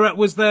 was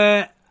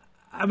there?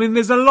 I mean,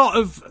 there's a lot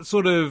of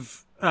sort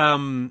of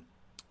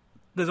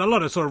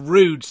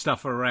rude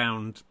stuff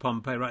around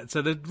Pompeii, right?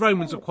 So the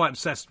Romans were quite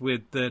obsessed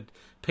with the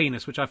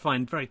penis, which I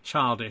find very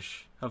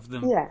childish of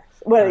them. Yes,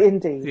 well,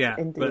 indeed. Yeah,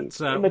 indeed.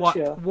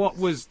 but what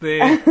was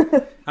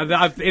the?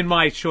 In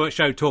my short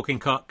show Talking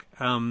Cock,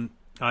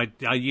 I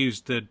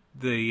used the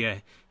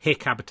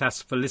Hic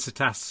Habitas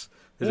Felicitas.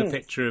 There's a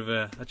picture of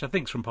which I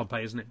think is from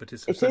Pompeii, isn't it? But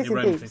it's certainly a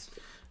Roman thing.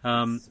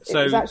 It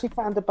was actually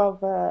found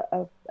above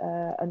a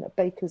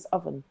baker's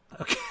oven.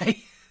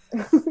 Okay.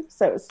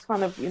 So it's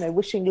kind of,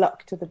 wishing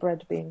luck to the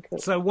bread being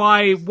cooked. So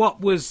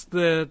what was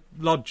the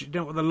logic?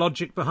 You know what the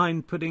logic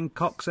behind putting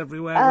cocks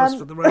everywhere was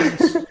for the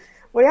Romans?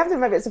 Well, you have to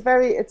remember it's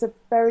a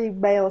very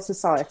male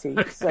society.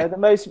 Okay. So the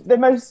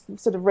most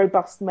sort of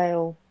robust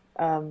male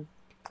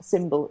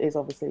symbol is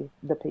obviously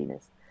the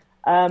penis.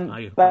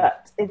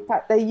 But in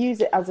fact, they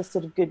use it as a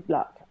sort of good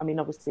luck. I mean,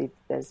 obviously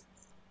there's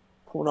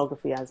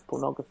pornography as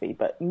pornography,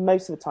 but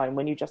most of the time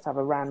when you just have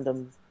a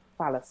random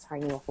phallus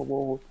hanging off a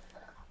wall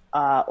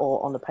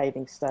or on a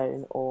paving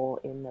stone or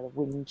in a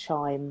wind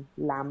chime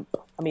lamp,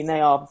 I mean,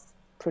 they are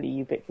pretty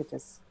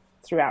ubiquitous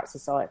throughout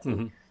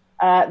society.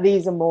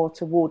 These are more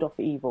to ward off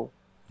evil.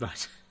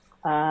 Right.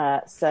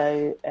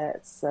 So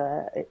it's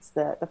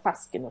the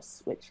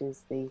fascinus, which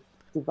is the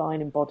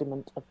divine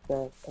embodiment of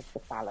the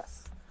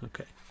phallus.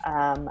 Okay.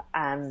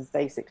 And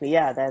basically,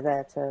 yeah, they're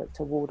there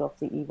to ward off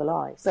the evil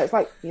eye. So it's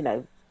like, you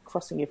know,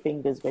 crossing your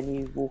fingers when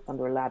you walk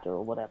under a ladder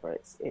or whatever.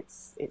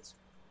 It's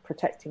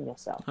protecting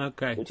yourself.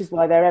 Okay. Which is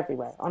why they're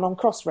everywhere and on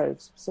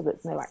crossroads, so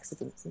that there's no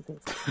accidents and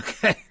things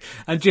like that. Okay.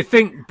 And do you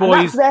think boys?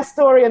 And that's their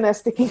story, and they're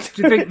sticking to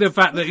Do you think the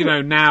fact that, you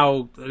know,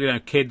 now, you know,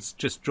 kids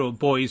just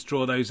boys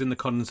draw those in the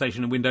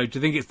condensation window, do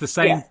you think it's the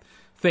same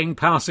thing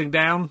passing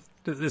down?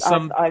 There's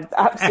some I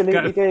absolutely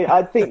echo? do.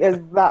 I think there's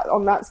that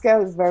on that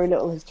scale. Very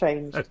little has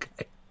changed.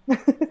 Okay.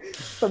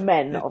 For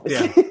men,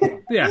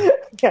 obviously. Yeah.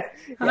 Yeah.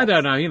 I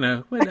don't know. You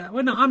know,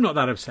 we're not, I'm not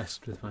that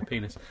obsessed with my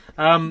penis.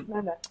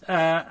 No.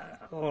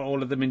 Or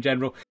all of them in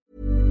general.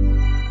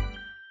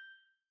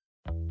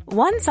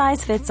 One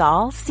size fits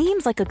all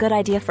seems like a good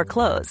idea for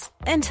clothes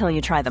until you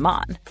try them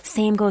on.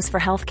 Same goes for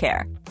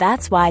healthcare.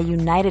 That's why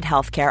United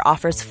Healthcare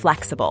offers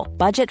flexible,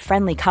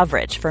 budget-friendly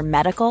coverage for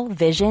medical,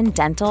 vision,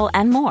 dental,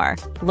 and more.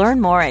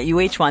 Learn more at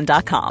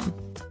uh1.com.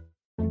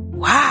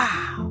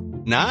 Wow.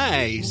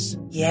 Nice.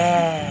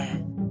 Yeah.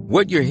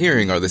 What you're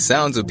hearing are the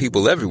sounds of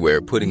people everywhere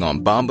putting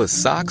on Bombas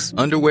socks,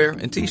 underwear,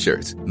 and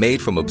T-shirts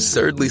made from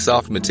absurdly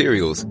soft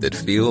materials that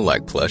feel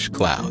like plush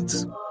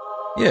clouds.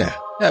 Yeah,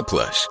 that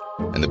plush.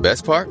 And the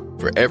best part?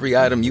 For every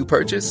item you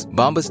purchase,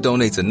 Bombas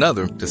donates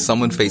another to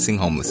someone facing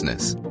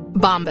homelessness.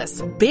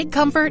 Bombas. Big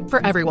comfort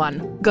for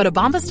everyone. Go to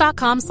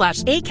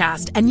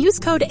bombas.com/ACAST and use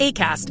code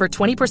ACAST for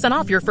 20%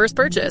 off your first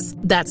purchase.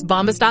 That's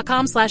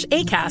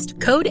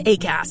bombas.com/ACAST. Code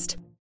ACAST.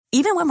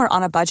 Even when we're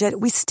on a budget,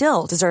 we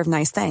still deserve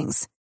nice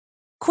things.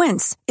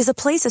 Quince is a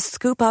place to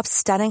scoop up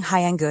stunning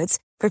high-end goods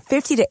for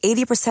 50 to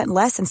 80%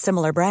 less than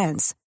similar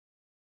brands.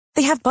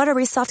 They have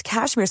buttery soft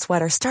cashmere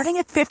sweaters starting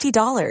at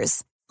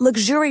 $50,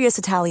 luxurious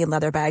Italian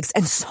leather bags,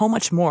 and so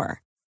much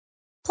more.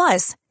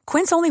 Plus,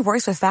 Quince only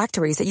works with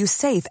factories that use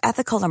safe,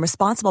 ethical, and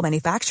responsible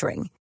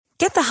manufacturing.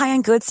 Get the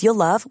high-end goods you'll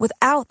love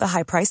without the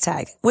high price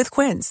tag with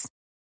Quince.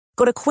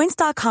 Go to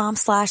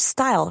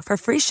quince.com/style for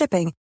free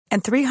shipping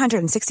and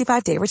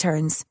 365-day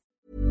returns.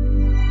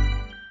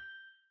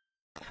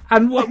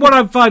 And what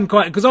I find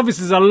quite, because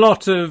obviously there's a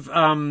lot of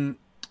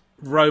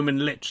Roman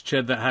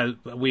literature that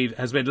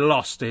has been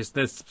lost.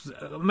 There's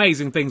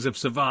amazing things have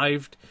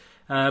survived,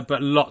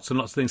 but lots and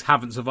lots of things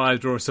haven't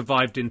survived, or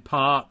survived in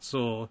parts,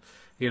 or,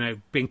 you know,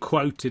 been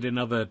quoted in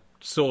other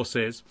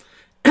sources.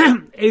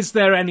 Is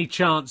there any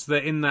chance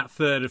that in that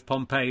third of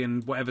Pompeii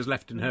and whatever's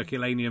left in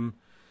Herculaneum,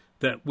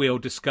 that we'll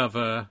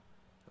discover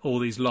all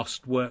these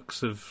lost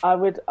works of? I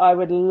would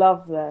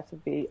love there to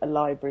be a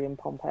library in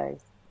Pompeii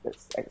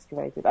that's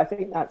excavated. I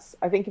think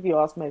if you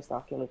ask most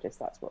archaeologists,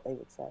 that's what they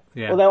would say.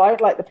 Yeah. Although I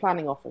would like the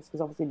planning office, because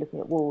obviously looking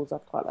at walls,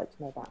 I'd quite like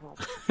to know that house.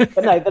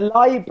 But no, the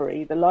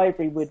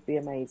library would be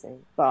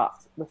amazing. But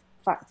the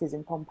fact is,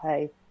 in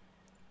Pompeii,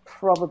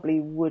 probably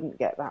wouldn't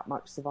get that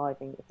much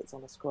surviving if it's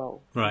on a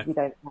scroll. Right. We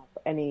don't have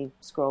any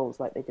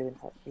scrolls like they do in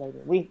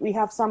Herculaneum. We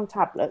have some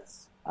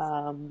tablets,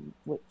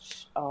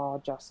 which are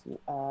just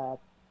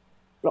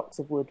blocks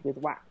of wood with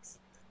wax,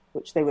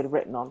 which they would have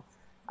written on.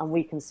 And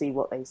we can see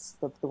what the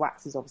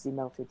wax is obviously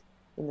melted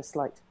in the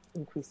slight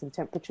increase in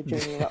temperature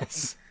during the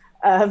eruption.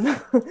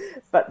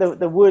 But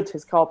the wood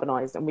has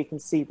carbonized, and we can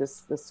see the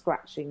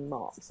scratching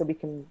marks, so we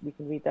can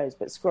read those.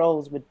 But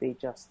scrolls would be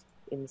just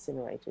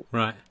incinerated.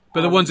 Right.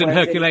 But the ones in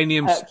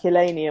Herculaneum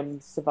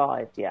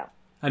survived, yeah.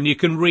 And you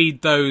can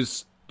read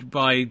those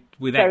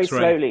with very X-ray.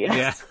 Slowly,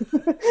 yes.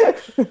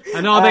 Yeah.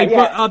 And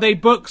are they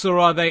books, or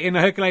are they in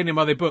Herculaneum?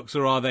 Are they books,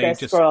 or are they They're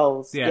just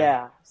scrolls?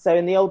 Yeah. So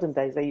in the olden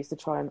days, they used to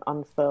try and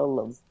unfurl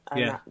them,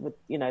 and that would,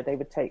 they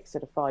would take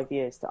sort of 5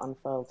 years to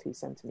unfurl 2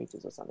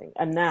 centimeters or something.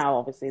 And now,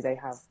 obviously, they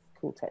have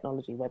cool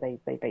technology where they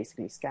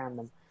basically scan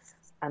them,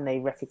 and they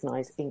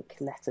recognize ink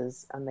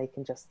letters, and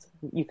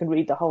you can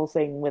read the whole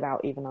thing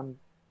without even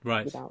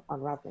without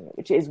unraveling it,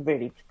 which is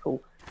really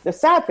cool. The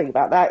sad thing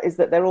about that is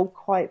that they're all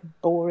quite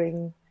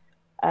boring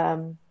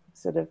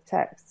sort of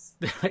texts.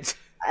 Right.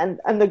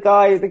 And the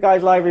guy's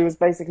library was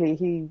basically,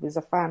 he was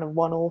a fan of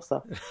one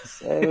author.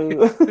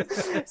 So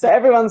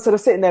everyone's sort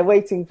of sitting there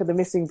waiting for the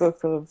missing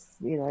book of,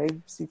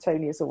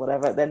 Suetonius or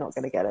whatever. They're not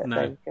going to get it. No.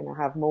 They're going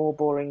to have more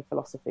boring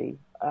philosophy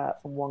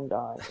from one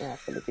guy,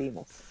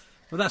 Philodemus.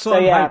 Well, that's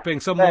what I'm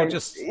hoping. Some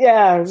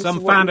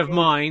fan of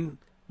mine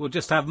will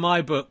just have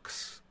my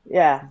books.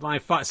 Yeah. My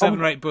 7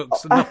 or 8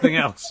 books and nothing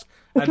else.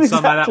 And exactly.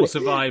 Somehow that will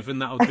survive,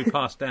 and that will be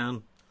passed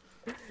down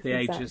the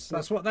ages.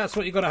 That's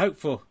what you've got to hope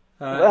for.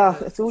 Well,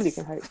 that's all you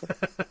can hope for.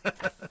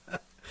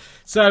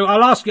 So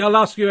I'll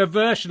ask you a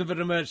version of an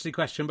emergency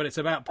question, but it's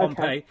about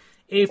Pompeii. Okay.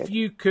 If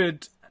you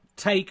could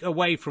take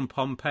away from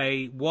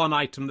Pompeii one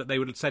item that they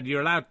would have said,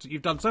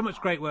 you've done so much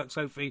great work,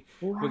 Sophie,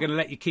 we're going to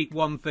let you keep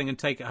one thing and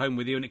take it home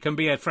with you, and it can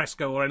be a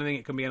fresco or anything,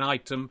 it can be an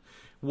item.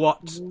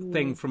 What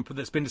thing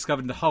that's been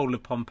discovered in the whole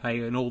of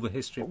Pompeii and all the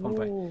history of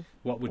Pompeii?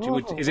 What would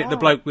you? Is it the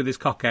bloke with his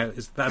cock out?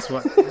 Is that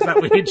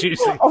what you're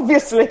choosing?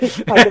 Obviously,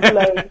 kind of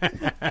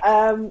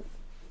low.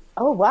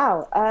 Oh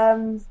wow!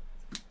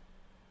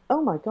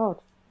 Oh my god!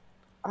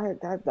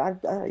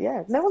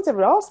 Yeah, no one's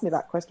ever asked me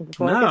that question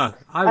before. No,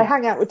 I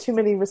hang out with too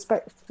many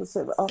respectful.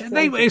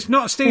 It's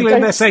not stealing.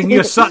 They're saying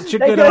you're such a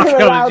good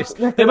archaeologist.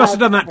 They must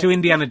have done that to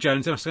Indiana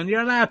Jones. They must have gone,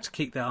 you're allowed to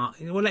keep the ark.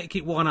 We'll let you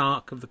keep one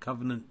ark of the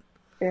Covenant.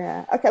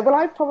 Yeah. Okay. Well,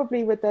 I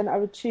probably would then. I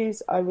would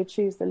choose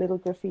the little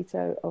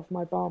graffito of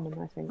my barman.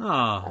 I think.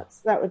 Oh.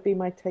 That would be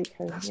my take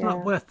home. That's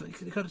not worth.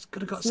 You could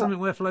have got something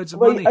worth loads of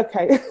money.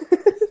 Okay.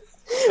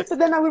 But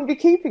then I wouldn't be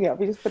keeping it. I'd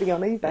be just putting it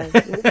on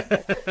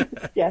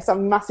eBay. Yeah,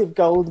 some massive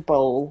gold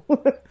bowl.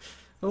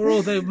 Or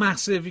all the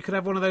massive. You could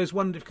have one of those.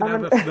 You could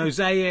have a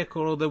mosaic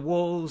or all the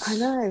walls. I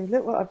know.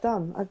 Look what I've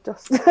done. I've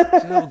just little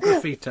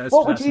graffitos.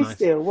 What would you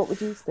steal? What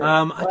would you steal?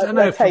 I don't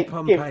know. From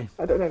Pompeii.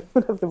 I don't know.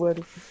 Whatever the word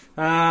is.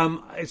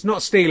 It's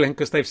not stealing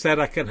because they've said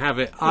I can have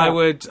it. Yeah.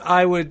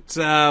 I would.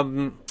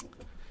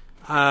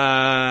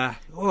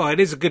 It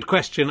is a good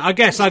question. I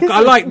guess I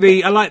like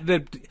the.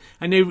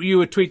 I knew you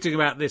were tweeting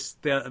about this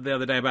the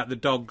other day about the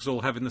dogs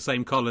all having the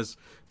same collars,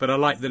 but I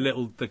like the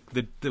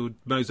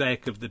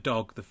mosaic of the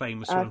dog, the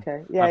famous one.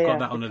 Okay, yeah, I've got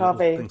that on a little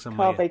thing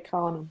somewhere. Carve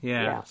Carnum.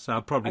 Yeah, so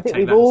I'll probably. I think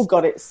we've all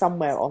got it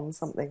somewhere on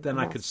something. Then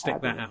I could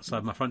stick that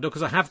outside my front door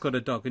because I have got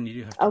a dog, and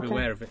you have to be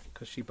aware of it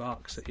because she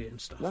barks at you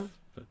and stuff. No.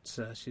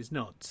 But she's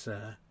not.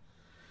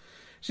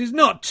 She's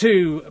not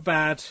too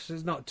bad.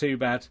 She's not too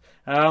bad.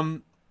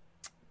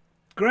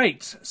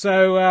 Great.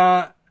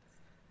 So.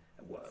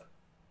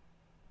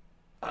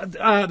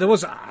 I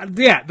was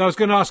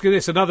going to ask you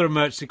this, another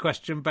emergency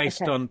question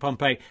based on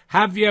Pompeii.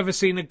 Have you ever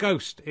seen a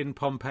ghost in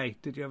Pompeii?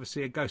 Did you ever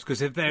see a ghost?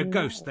 Because if they're a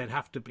ghost, they'd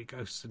have to be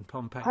ghosts in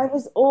Pompeii. I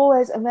was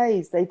always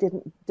amazed they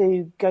didn't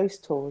do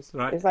ghost tours.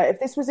 Right. It's like, if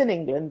this was in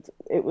England,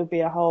 it would be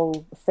a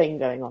whole thing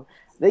going on.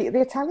 The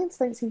Italians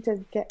don't seem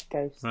to get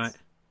ghosts. Right.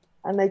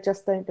 And they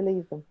just don't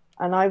believe them.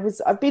 And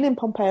I've been in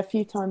Pompeii a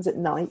few times at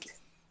night.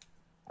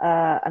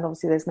 And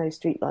obviously there's no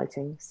street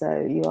lighting,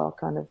 so you are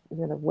kind of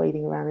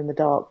wading around in the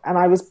dark. And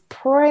I was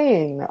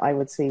praying that I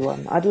would see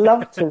one. I'd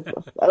love to,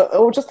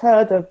 or just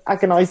heard an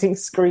agonising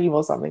scream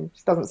or something.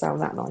 Which doesn't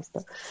sound that nice,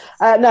 but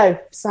no,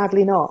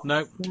 sadly not.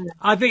 No.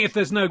 I think if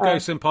there's no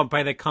ghosts in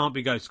Pompeii, there can't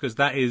be ghosts, because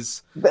that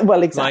is...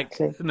 Well,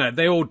 exactly.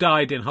 They all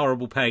died in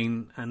horrible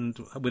pain and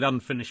with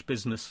unfinished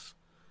business.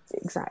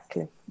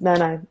 Exactly.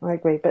 No, I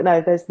agree. But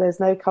no, there's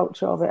no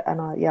culture of it, and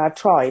I've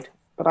tried.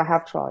 But I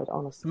have tried,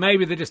 honestly.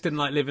 Maybe they just didn't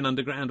like living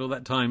underground all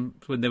that time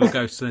when they were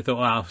ghosts, and they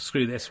thought, "Oh,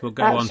 screw this, we'll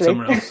go on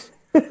somewhere else."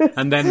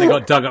 And then they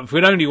got dug up. If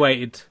we'd only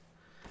waited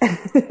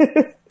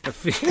a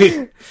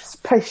few...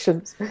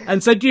 Patience.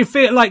 And so do you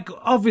feel like,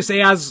 obviously,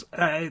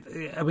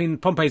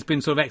 Pompeii's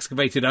been sort of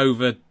excavated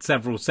over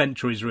several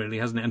centuries, really,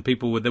 hasn't it? And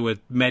there were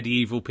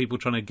medieval people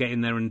trying to get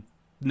in there and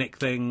nick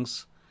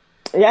things.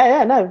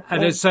 Yeah, no.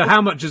 And so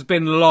how much has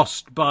been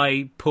lost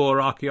by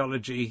poor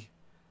archaeology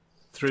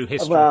through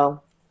history?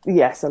 Well...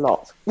 Yes, a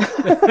lot. And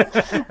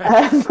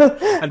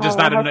just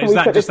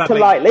that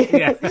politely.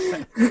 Yeah.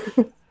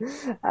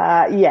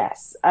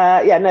 Yes.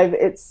 No,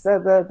 it's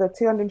the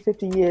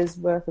 250 years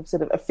worth of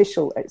sort of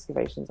official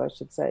excavations, I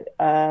should say.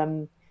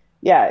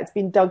 It's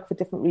been dug for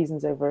different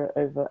reasons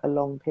over a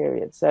long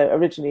period. So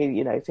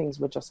originally, things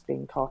were just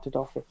being carted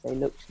off if they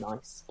looked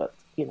nice, but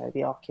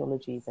the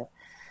archaeology,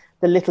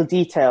 the little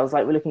details,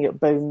 like we're looking at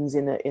bones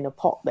in a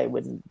pot, they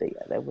were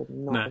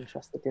not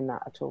interested in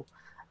that at all.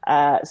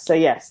 So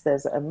yes,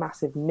 there's a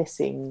massive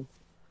missing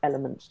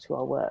element to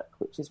our work,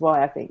 which is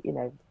why I think,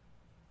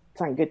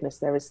 thank goodness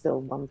there is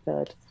still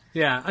 1/3.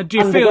 Yeah, and do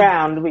you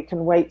underground. feel... We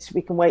can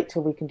wait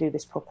till we can do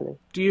this properly.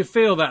 Do you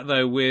feel that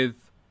though, with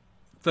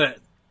that,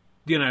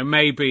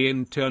 maybe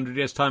in 200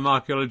 years' time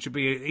archaeology will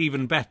be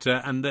even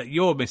better, and that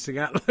you're missing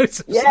out loads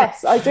of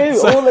Yes, stuff. I do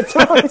all the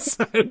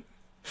time.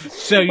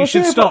 So you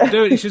should stop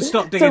doing it. You should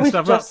stop digging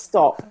stuff up.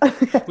 Stop.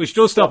 We should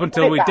all stop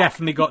until we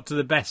definitely got to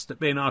the best at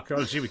being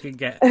archaeology we can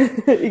get.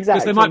 Exactly.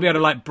 Because they might be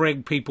able to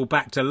bring people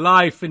back to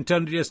life in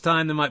 200 years'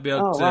 time. They might be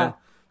able to,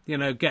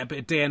 get a bit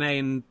of DNA,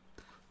 and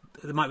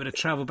they might be able to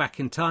travel back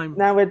in time.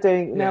 Now we're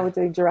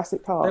doing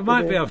Jurassic Park. They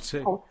might be able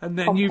to, and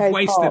then you've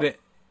wasted it.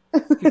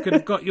 You could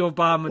have got your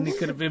bum, and you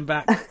could have been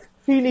back.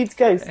 Who needs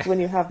ghosts when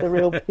you have the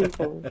real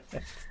people?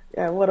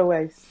 Yeah, what a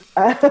waste.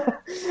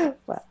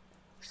 Well.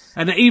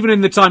 And even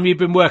in the time you've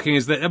been working,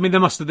 there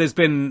must have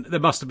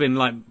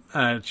been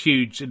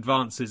huge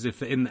advances,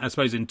 I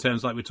suppose in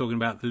terms like we're talking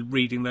about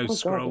reading those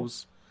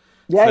scrolls.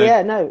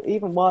 No.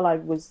 Even while I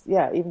was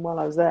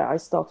there, I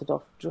started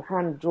off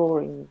hand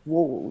drawing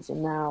walls,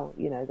 and now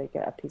they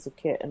get a piece of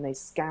kit and they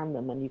scan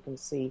them, and you can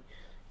see,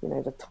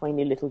 the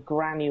tiny little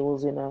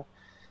granules in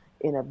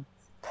a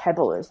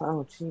pebble. It's like,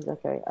 oh, geez,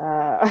 okay.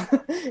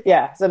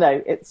 Yeah, so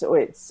no, it's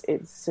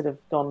sort of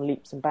gone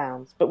leaps and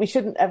bounds. But we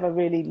shouldn't ever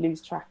really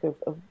lose track of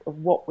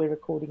what we're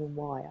recording and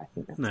why. I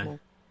think that's my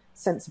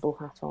sensible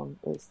hat on,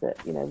 is that,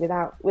 you know,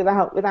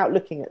 without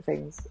looking at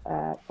things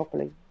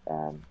properly,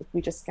 if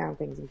we just scan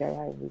things and go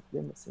home,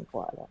 we're missing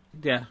quite a lot.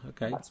 Yeah,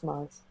 okay. That's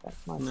my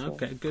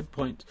okay, good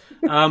point.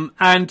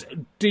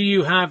 And do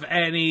you have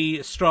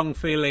any strong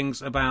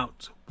feelings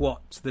about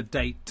what the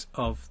date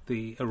of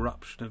the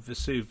eruption of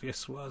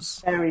Vesuvius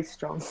was? Very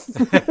strong.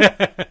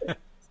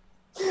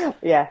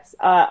 Yes,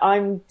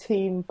 I'm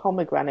team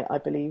pomegranate, I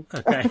believe.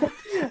 Okay.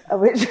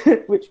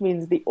 which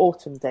means the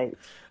autumn date.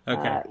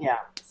 Okay. Yeah.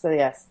 So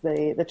yes,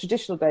 the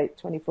traditional date,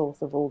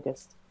 24th of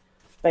August,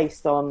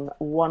 based on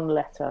one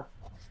letter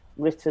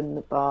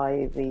written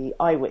by the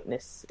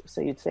eyewitness.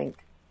 So you'd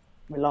think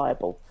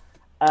reliable,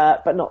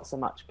 but not so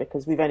much,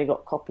 because we've only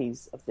got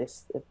copies of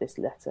this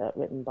letter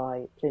written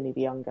by Pliny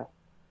the Younger,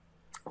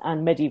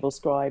 and medieval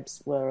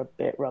scribes were a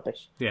bit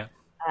rubbish. Yeah.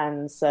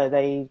 And so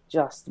they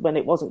just, when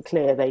it wasn't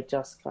clear, they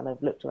just kind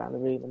of looked around the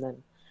room and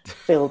then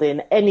filled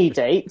in any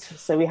date.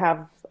 So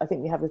I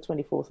think we have the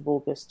 24th of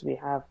August, we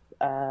have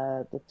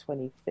the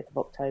 25th of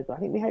October. I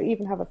think we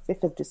even have a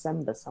 5th of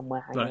December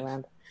somewhere hanging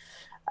around.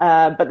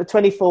 But the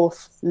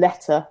 24th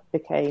letter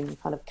became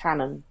kind of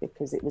canon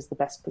because it was the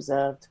best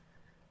preserved.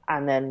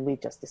 And then we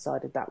just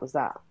decided that was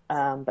that.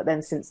 But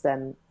then since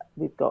then,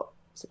 we've got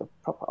sort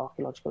of proper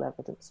archaeological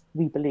evidence,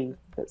 we believe,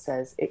 that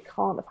says it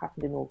can't have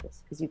happened in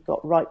August, because you've got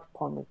ripe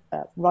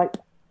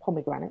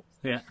pomegranates,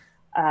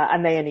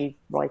 and they only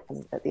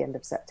ripen at the end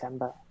of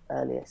September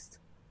earliest.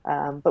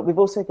 But we've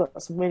also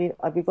got some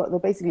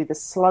basically the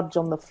sludge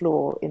on the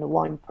floor in a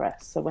wine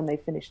press. So when they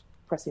finished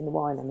pressing the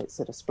wine and it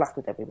sort of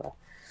splattered everywhere,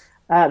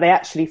 they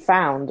actually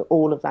found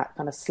all of that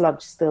kind of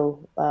sludge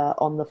still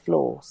on the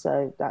floor.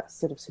 So that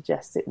sort of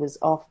suggests it was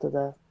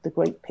after the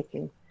grape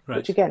picking. Right.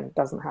 Which again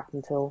doesn't happen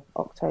until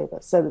October.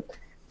 So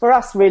for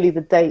us, really, the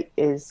date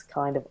is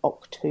kind of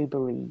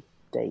October-y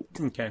date.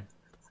 Okay.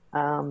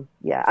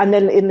 Yeah, and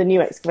then in the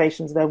new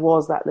excavations, there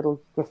was that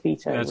little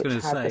graffito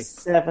which had the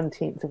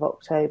 17th of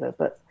October,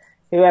 but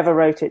whoever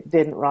wrote it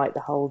didn't write the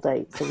whole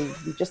date. So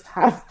we just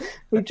have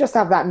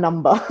that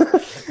number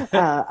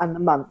and the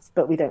month,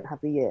 but we don't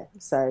have the year.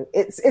 So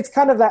it's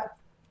kind of that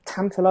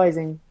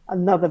tantalising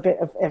another bit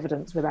of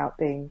evidence without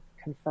being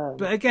confirmed.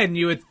 But again,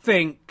 you would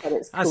think,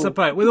 cool. I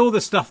suppose, with all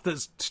the stuff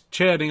that's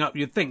churning up,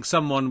 you'd think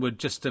someone would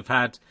just have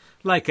had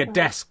like a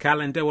desk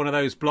calendar, one of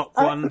those block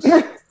ones,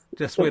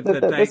 just with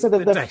the date.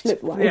 The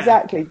flip one. Yeah.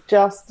 Exactly.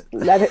 Just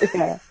let it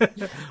go.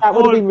 That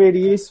would have been really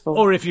useful.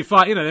 Or if you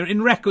find,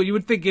 in record, you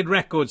would think in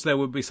records there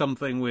would be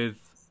something with,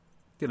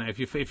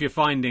 if you're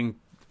finding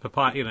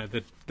papaya,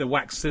 the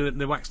wax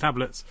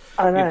tablets,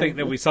 you'd think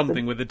there'd be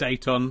something with the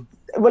date on.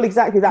 Well,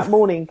 exactly. That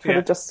morning could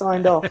have just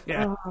signed off.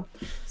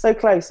 So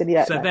close, and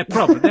yet. So they're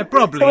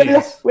probably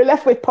so we're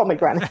left with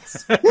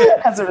pomegranates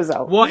as a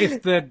result. What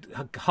if the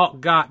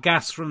hot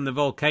gas from the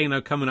volcano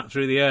coming up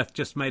through the earth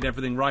just made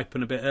everything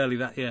ripen a bit early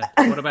that year?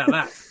 What about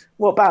that?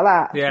 What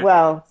about that? Yeah.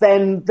 Well,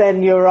 then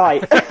you're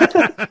right.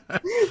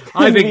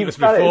 I think it was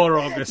before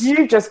August.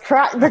 You just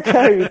cracked the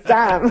code.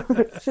 Damn.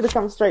 Should have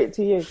come straight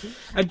to you.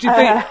 And do you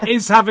think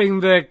is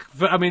having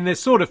there's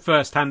sort of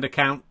first-hand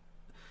account,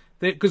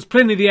 because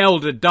Pliny the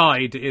Elder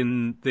died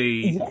in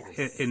the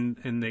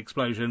in the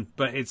explosion,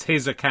 but it's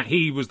his account.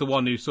 He was the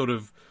one who sort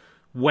of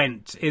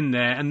went in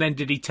there, and then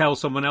did he tell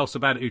someone else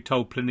about it who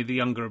told Pliny the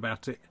Younger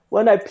about it?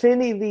 Well, no,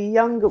 Pliny the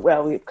Younger,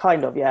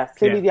 kind of, yeah.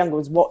 Pliny the Younger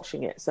was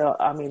watching it, so,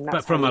 I mean... That's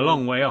but from a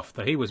long way off,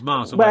 though. He was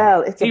miles away.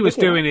 Well, he was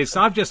doing his...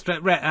 I've just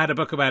had a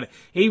book about it.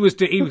 He was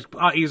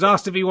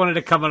asked if he wanted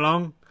to come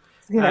along,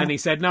 and he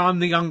said, no, I'm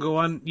the younger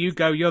one. You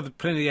go, you're the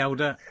Pliny the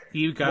Elder.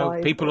 You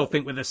go. People will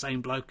think we're the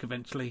same bloke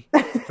eventually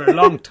for a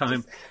long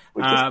time.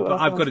 But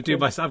I've got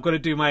to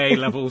do my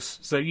A-levels,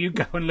 so you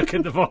go and look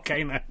at the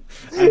volcano.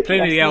 And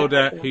Pliny the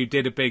Elder, who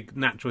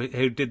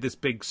did this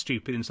big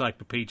stupid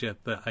encyclopedia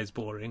that is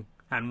boring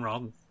and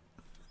wrong.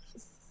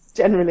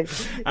 Generally.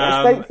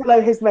 Don't follow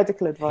his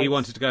medical advice. He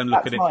wanted to go and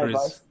look at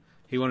it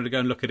he wanted to go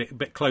and look at it a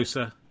bit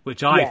closer,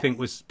 which I think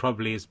was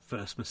probably his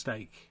first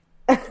mistake.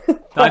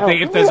 I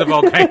think if there's a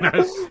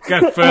volcano,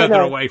 go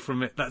further away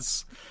from it.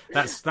 That's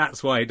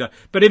why he died.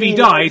 But if he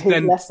died,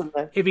 then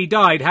if he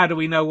died, how do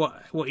we know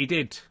what he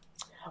did?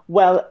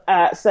 Well,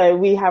 so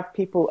we have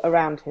people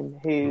around him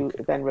who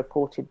then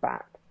reported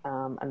back,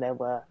 and there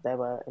were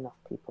enough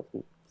people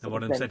who. And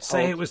one of them said,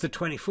 "Say it was the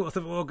 24th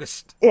of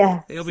August.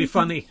 Yeah, it'll be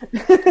funny."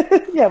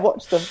 Yeah,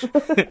 watch them.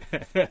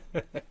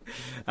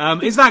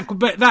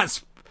 But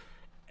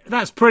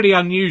that's pretty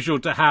unusual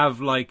to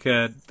have like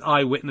a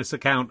eyewitness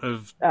account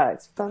of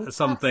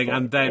something,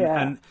 and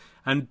then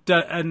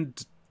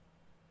and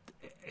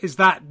is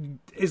that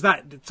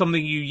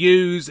something you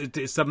use?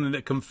 Is something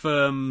that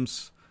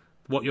confirms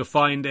what you're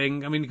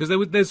finding? I mean, because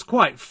there's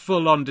quite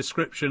full on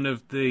description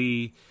of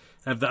the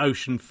of the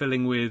ocean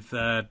filling with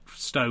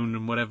stone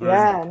and whatever,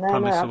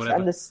 pumice or whatever.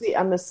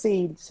 And the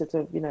sea sort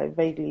of,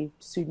 vaguely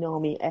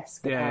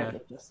tsunami-esque,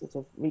 apparently, just sort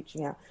of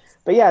reaching out.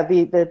 But yeah,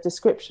 the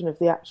description of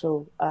the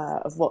actual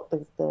of what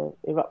the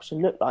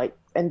eruption looked like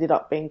ended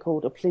up being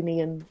called a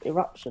Plinian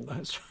eruption.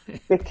 That's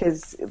right.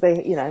 Because he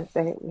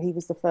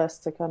was the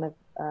first to kind of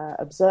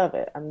observe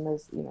it, and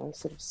there's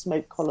sort of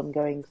smoke column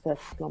going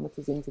 30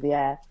 kilometers into the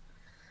air.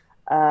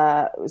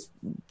 It was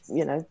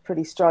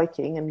pretty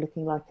striking and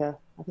looking like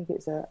I think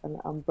it's an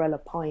umbrella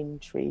pine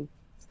tree,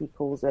 he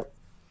calls it.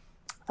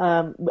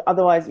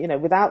 Otherwise,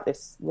 without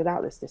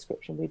this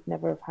description, we'd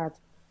never have had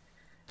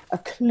a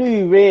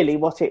clue really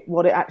what it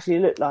actually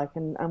looked like,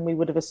 and we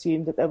would have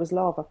assumed that there was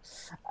lava,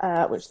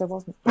 which there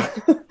wasn't.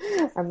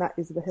 And that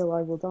is the hill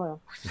I will die on,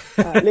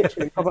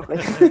 literally, probably.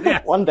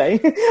 one day.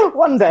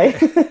 Well,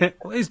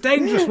 it's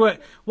dangerous work.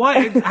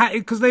 Why?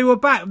 Because they were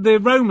back. The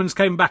Romans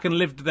came back and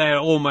lived there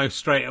almost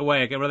straight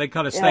away again. Where they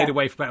kind of stayed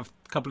away for about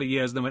a couple of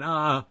years, and then went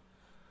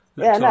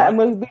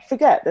and we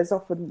forget. There's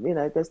often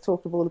there's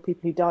talk of all the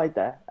people who died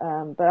there,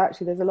 but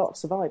actually there's a lot of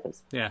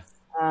survivors. Yeah.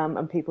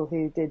 And people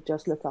who did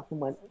just look up and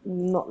went,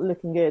 not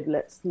looking good,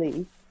 let's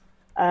leave.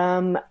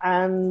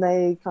 And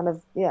they kind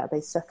of,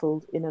 they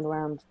settled in and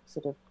around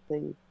sort of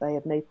the Bay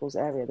of Naples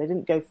area. They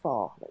didn't go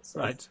far, let's say.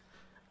 Right.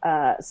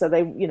 So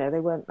they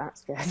weren't that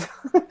scared.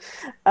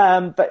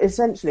 But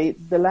essentially,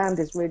 the land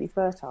is really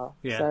fertile.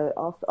 Yeah.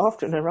 So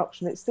after an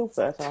eruption, it's still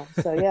fertile.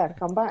 So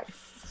come back,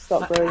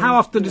 stop growing. How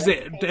often does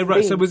it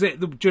erupt? So was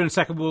it during the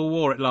Second World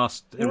War it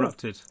last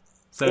erupted?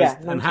 So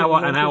how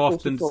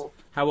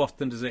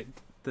often does it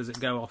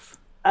go off?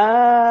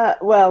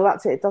 Well,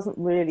 that's it. It doesn't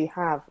really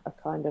have a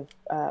kind of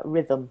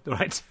rhythm.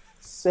 Right.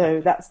 So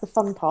that's the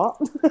fun part.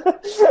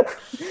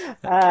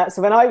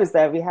 So when I was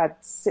there, we had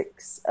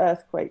 6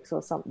 earthquakes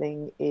or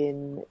something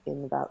in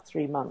about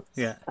 3 months.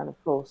 Yeah. And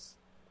of course,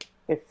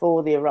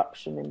 before the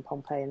eruption in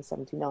Pompeii in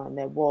 79,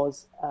 there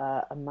was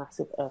a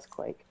massive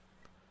earthquake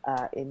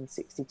in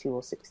 62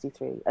 or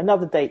 63.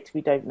 Another date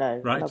we don't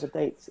know. Right.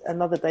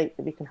 Another date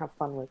that we can have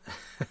fun with.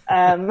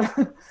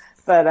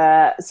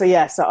 But so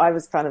I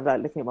was kind of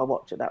like looking at my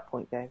watch at that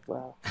point, going,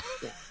 well,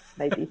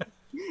 maybe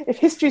if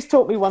history's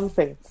taught me one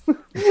thing,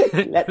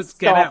 let's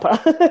get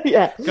stop.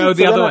 out. Go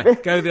the other way.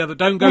 Go the other.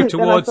 Don't go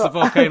towards the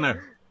volcano.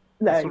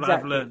 No, That's exactly. what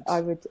I've learned.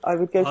 I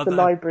would go to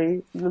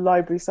the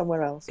library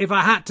somewhere else. If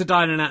I had to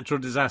die in a natural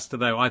disaster,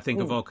 though, I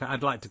think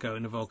I'd like to go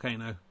in a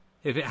volcano.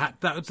 If it had,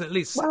 that was at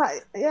least. Well,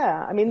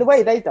 I mean, the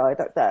way they died,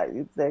 I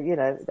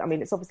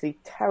mean, it's obviously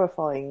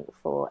terrifying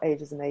for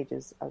ages and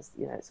ages. As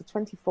it's a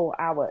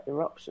 24-hour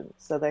eruption,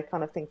 so they're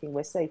kind of thinking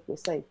we're safe,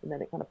 and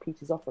then it kind of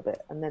peters off a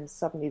bit, and then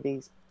suddenly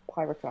these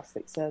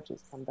pyroclastic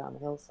surges come down the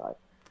hillside,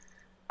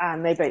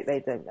 and they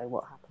don't know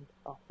what happened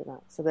after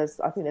that. So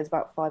I think there's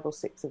about 5 or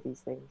 6 of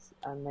these things,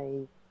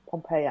 and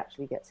Pompeii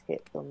actually gets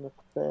hit on the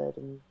 3rd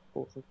and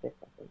 4th and 5th,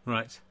 I think.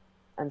 Right.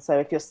 And so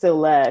if you're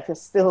still there, if you're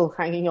still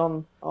hanging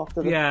on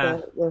after the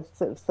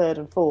 3rd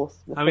and 4th...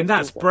 I mean,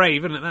 that's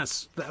brave, isn't it?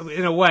 That's,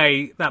 in a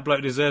way, that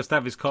bloke deserves to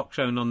have his cock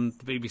shown on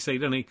the BBC,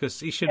 doesn't he? Because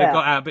he should have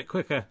got out a bit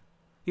quicker.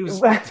 He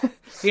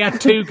had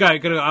 2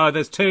 go.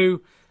 There's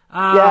 2.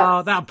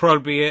 That'll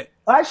probably be it.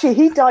 Well, actually,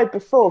 he died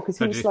before because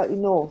he was slightly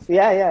north.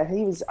 Yeah.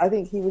 I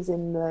think he was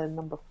in the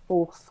number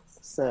 4th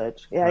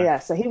surge.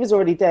 Right. So he was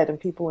already dead, and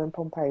people in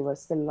Pompeii were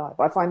still alive.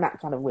 I find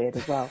that kind of weird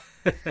as well.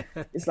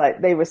 It's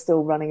like they were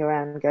still running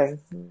around, going,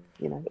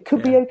 it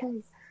could be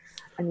okay,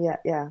 and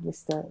yet,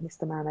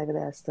 Mr. Man over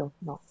there is still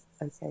not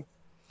okay.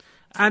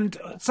 And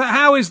so,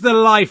 how is the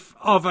life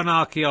of an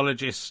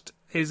archaeologist?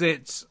 Is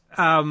it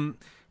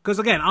because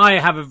again, I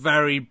have a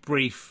very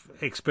brief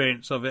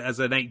experience of it as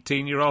an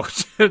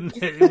 18-year-old, and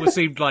it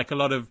seemed like a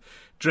lot of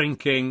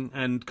drinking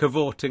and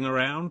cavorting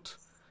around.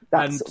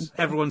 And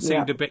everyone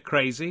seemed a bit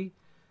crazy.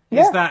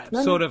 Is that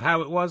sort of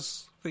how it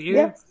was for you?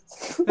 Yeah,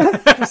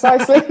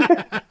 precisely.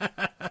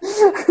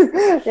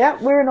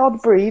 We're an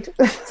odd breed.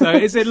 So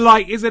is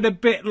it a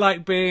bit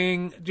like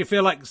being, do you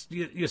feel like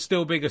you're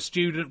still being a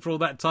student for all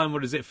that time,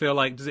 or does it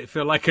start to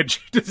feel like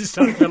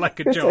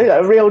a job?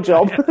 A real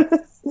job.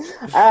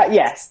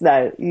 Yes,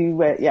 no, you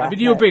were, I mean,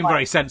 you were being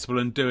very sensible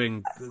and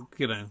doing,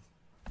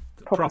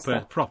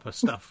 proper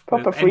stuff,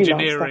 proper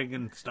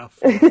engineering stuff.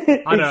 And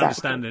stuff. I don't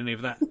understand any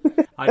of that.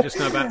 I just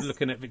know about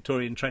looking at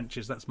Victorian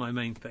trenches. That's my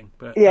main thing.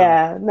 But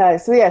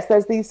So yes,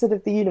 there's the sort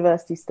of the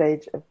university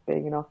stage of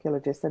being an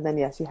archaeologist, and then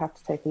you have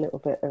to take a little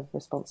bit of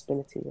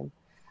responsibility.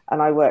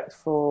 And I worked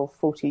for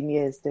 14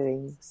 years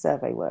doing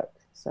survey work,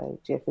 so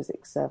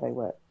geophysics survey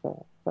work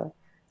for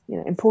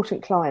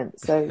important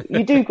clients. So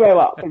you do grow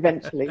up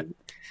eventually,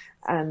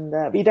 and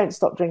but you don't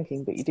stop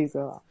drinking, but you do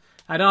grow up.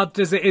 And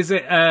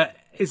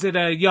is it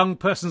a young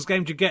person's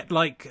game? Do you get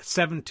like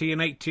 70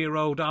 and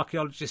 80-year-old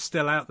archaeologists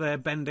still out there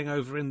bending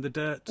over in the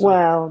dirt?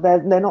 Well,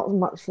 they're not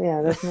much.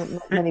 There's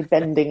not many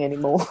bending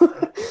anymore.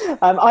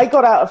 I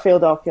got out of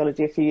field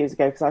archaeology a few years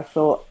ago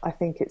because I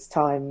think it's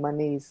time. My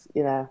knees,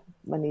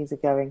 my knees are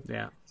going.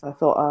 Yeah. So I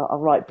thought I'll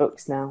write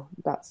books now.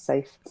 That's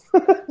safe.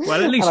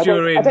 Well, at least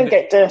you're in. I don't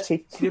get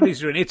dirty. At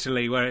least you're in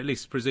Italy, where at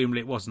least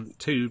presumably it wasn't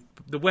too.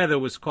 The weather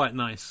was quite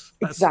nice.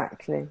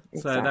 Exactly.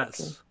 So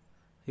that's.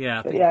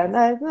 Yeah. But yeah,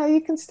 no,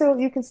 you can still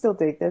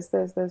dig.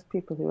 There's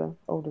people who are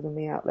older than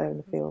me out there in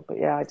the field. But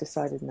yeah, I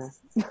decided no.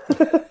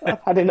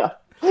 I've had enough.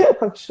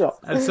 I'm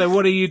shocked. And so,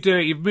 what are you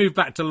doing? You've moved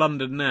back to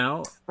London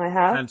now. I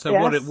have. And so,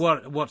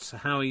 yes.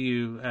 how are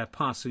you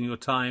passing your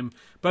time,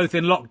 both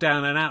in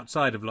lockdown and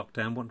outside of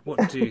lockdown?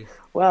 What do you?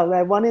 Well,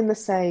 they're one in the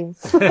same.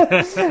 It's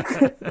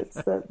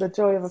the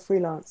joy of a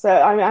freelance. So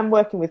I'm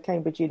working with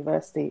Cambridge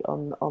University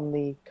on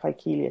the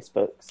Caecilius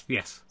books.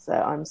 Yes. So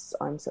I'm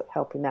sort of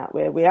helping that.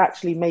 We're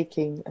actually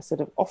making a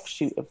sort of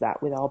offshoot of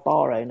that with our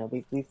bar owner.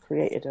 We've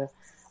created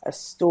a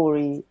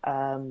story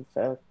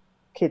for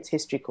kids'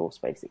 history course,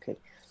 basically.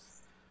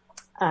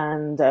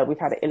 And we've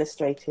had it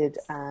illustrated,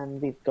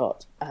 and we've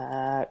got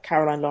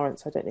Caroline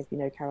Lawrence. I don't know if you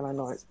know Caroline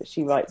Lawrence, but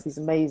she writes these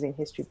amazing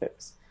history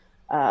books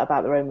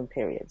about the Roman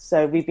period.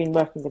 So we've been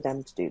working with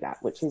them to do that,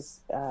 which is,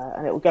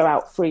 and it will go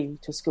out free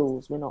to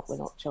schools. We're not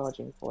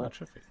charging for it.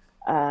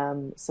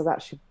 So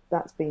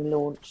that's being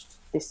launched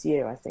this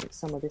year, I think,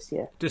 summer this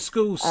year. Do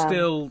schools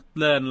still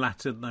learn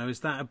Latin though?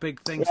 Is that a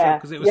big thing?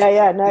 Yeah, So, it was,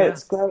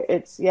 it's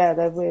great.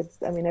 They're weird.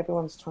 I mean,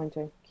 everyone's trying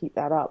to keep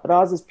that up, but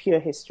ours is pure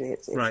history.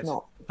 It's right.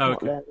 not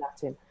Okay. learn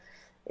Latin.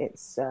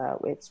 It's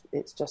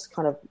just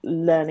kind of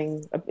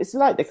learning. It's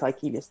like the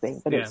Caecilius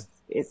thing, but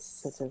it's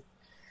sort of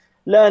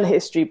learn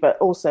history, but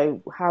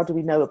also how do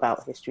we know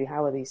about history?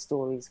 How are these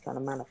stories kind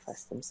of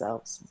manifest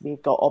themselves?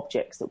 We've got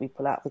objects that we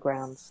pull out of the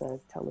ground,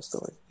 so tell the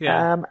story.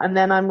 Yeah. And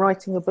then I'm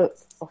writing a book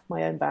off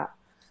my own bat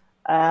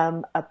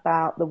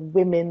about the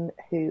women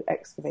who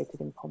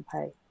excavated in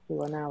Pompeii,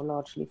 who are now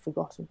largely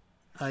forgotten.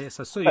 Oh yes,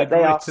 I saw you. But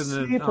they are written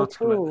an super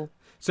article. cool.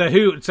 So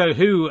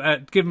who?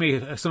 Give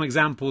me some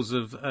examples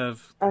of.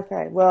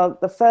 Okay, well,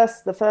 the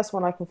first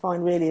one I can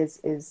find really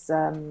is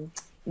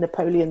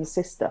Napoleon's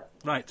sister.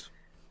 Right.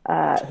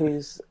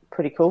 Who's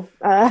pretty cool.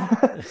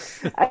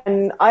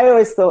 And I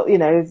always thought,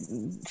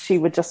 she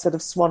would just sort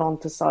of swan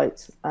onto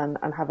sight and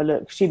have a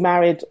look. She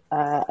married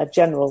a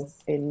general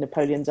in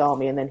Napoleon's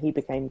army, and then he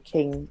became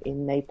king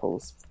in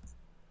Naples.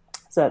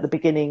 So at the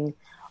beginning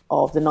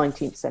of the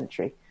 19th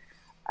century.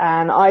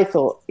 And I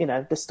thought,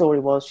 the story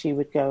was she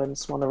would go and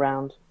swan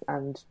around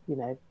and,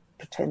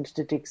 pretend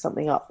to dig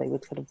something up. They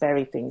would kind of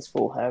bury things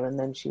for her, and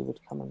then she would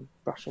come and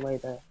brush away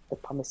the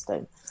pumice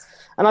stone.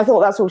 And I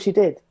thought that's all she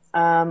did.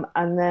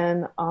 And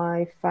then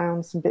I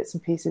found some bits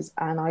and pieces,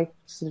 and I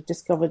sort of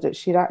discovered that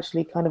she'd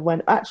actually kind of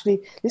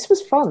this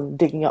was fun,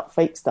 digging up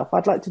fake stuff.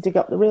 I'd like to dig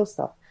up the real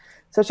stuff.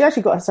 So she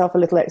actually got herself a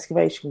little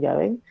excavation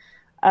going.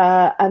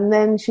 And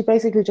then she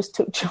basically just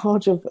took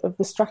charge of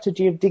the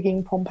strategy of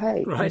digging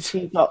Pompeii. Right.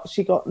 And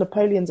she got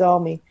Napoleon's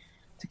army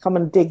to come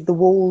and dig the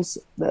walls,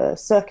 the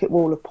circuit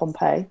wall of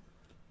Pompeii,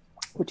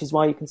 which is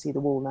why you can see the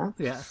wall now.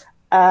 Yeah.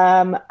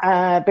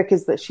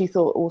 Because she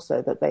thought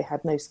also that they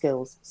had no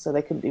skills, so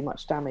they couldn't do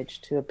much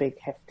damage to a big,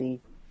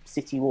 hefty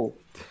city wall.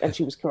 And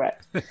she was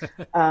correct.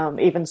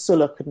 Even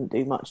Sulla couldn't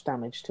do much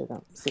damage to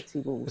that city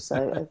wall,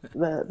 so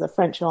the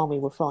French army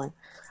were fine.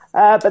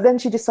 But then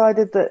she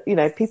decided that,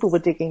 people were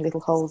digging little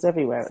holes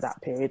everywhere at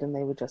that period, and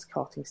they were just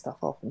carting stuff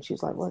off. And she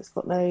was like, well, it's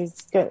got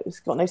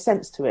no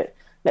sense to it.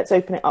 Let's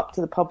open it up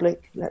to the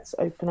public. Let's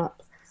open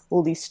up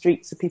all these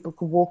streets so people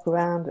can walk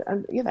around.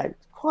 And,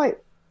 quite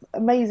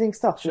amazing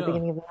stuff at the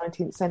beginning of the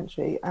 19th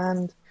century.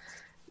 And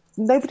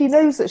nobody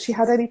knows that she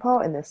had any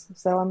part in this.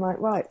 So I'm like,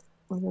 right,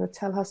 I'm going to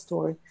tell her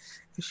story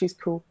because she's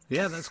cool.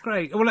 Yeah, that's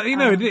great. Well,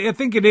 I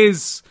think it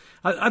is.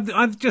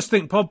 I just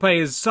think Pompeii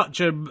is such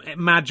a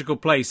magical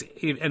place,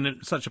 and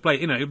such a place.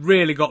 It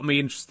really got me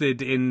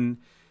interested in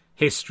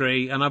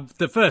history. And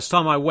the first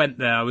time I went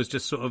there, I was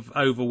just sort of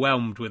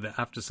overwhelmed with it.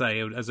 I have to say,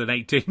 as an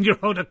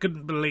 18-year-old, I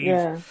couldn't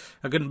believe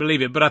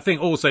it. But I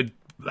think also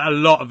a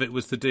lot of it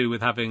was to do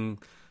with having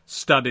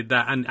studied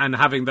that and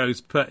having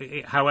those,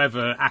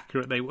 however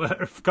accurate they were,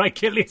 of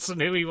Caecilius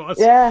and who he was.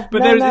 Yeah,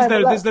 but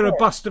is there a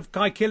bust of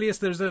Caecilius?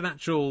 There's an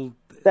actual.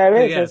 There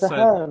is. There's a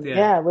home.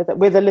 Yeah,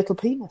 with a little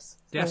penis.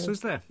 Yes,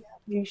 is there?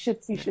 You should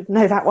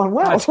know that one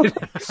well.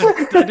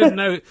 I didn't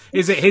know.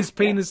 Is it his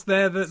penis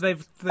there that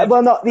they've...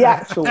 Well, not the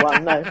actual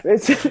one. No,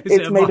 it's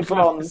made of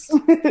bronze.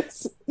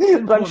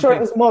 But I'm sure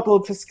it was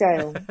modelled to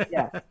scale.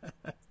 Yeah,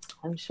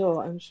 I'm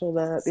sure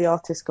the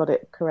artist got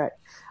it correct.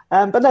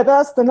 But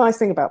that's the nice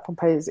thing about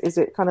Pompeii is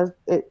it kind of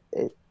it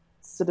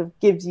sort of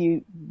gives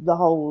you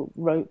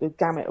the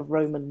gamut of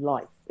Roman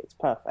life. It's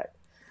perfect.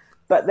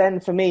 But then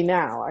for me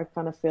now, I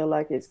kind of feel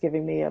like it's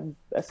giving me a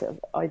sort of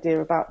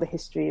idea about the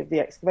history of the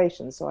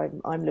excavation. So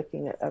I'm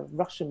looking at a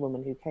Russian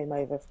woman who came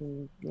over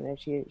from,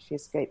 she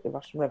escaped the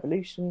Russian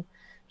Revolution.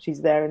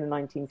 She's there in the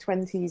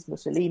 1920s.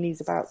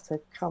 Mussolini's about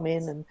to come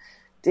in and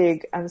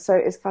dig. And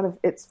so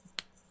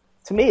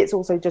to me, it's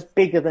also just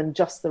bigger than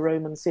just the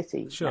Roman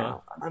city. Sure.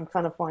 Now. I'm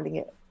kind of finding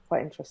it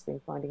quite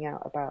interesting, finding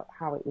out about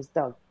how it was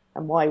dug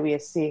and why we are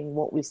seeing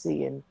what we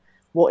see and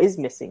what is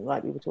missing,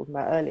 like we were talking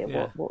about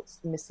earlier, what's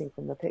missing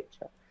from the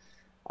picture.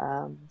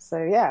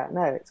 So yeah,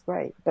 no, it's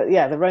great. But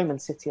yeah, the Roman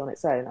city on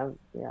its own.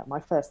 My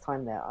first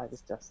time there, I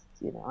was just,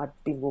 I'd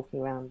been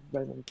walking around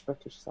Roman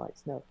British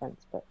sites. No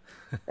offense, but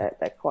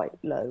they're quite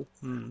low,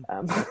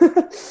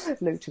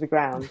 low to the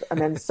ground. And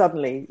then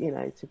suddenly,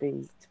 to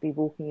be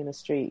walking in a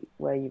street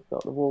where you've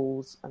got the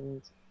walls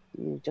and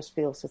you just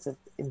feel sort of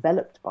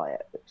enveloped by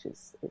it, which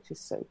is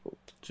so cool.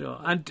 Sure.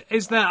 And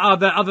are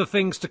there other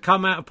things to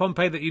come out of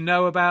Pompeii that you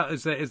know about?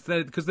 Is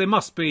there because there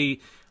must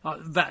be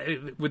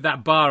that with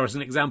that bar as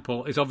an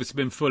example, it's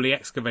obviously been fully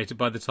excavated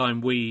by the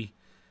time we,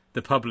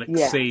 the public,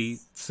 see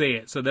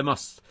it. So there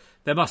must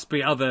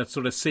be other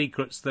sort of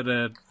secrets that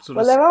are sort of.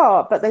 Well, there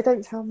are, but they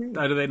don't tell me.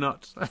 Oh, do they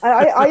not?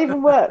 I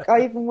even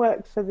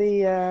worked for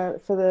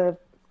the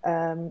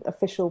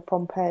official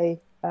Pompeii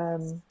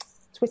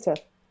Twitter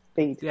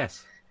feed.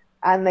 Yes.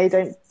 And they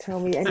don't tell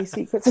me any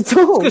secrets at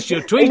all. Because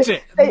you tweet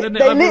it. They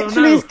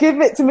literally give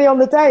it to me on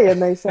the day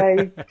and they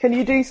say, can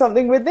you do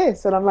something with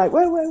this? And I'm like,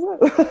 whoa.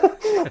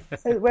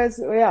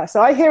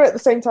 So I hear it at the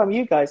same time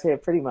you guys hear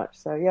pretty much.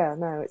 So yeah,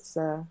 no, it's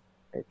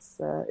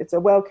a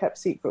well-kept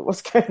secret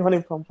what's going on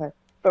in Pompeii.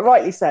 But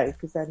rightly so,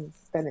 because then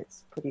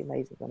it's pretty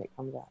amazing when it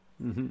comes out.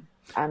 Mm-hmm.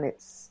 And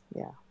it's,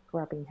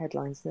 grabbing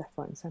headlines left,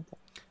 right and centre.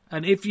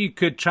 And if you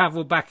could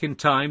travel back in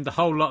time, the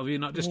whole lot of you,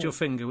 not just your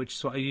finger, which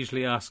is what I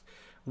usually ask,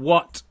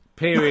 what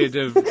period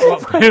of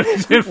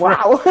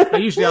wow. I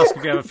usually ask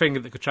if you have a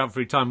finger that could travel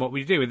through time, what would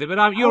you do with it?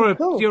 But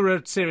you're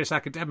a serious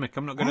academic.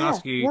 I'm not going to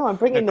ask you I'm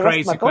bringing a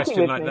crazy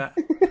question like that.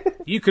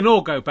 You can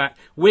all go back.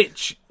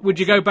 Which would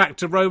you go back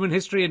to Roman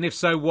history, and if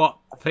so, what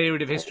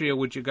period of history, or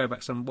would you go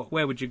back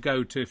where would you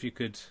go to if you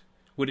could?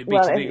 Would it be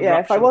to the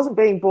eruption? If I wasn't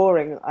being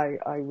boring,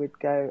 I would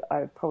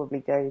probably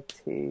go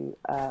to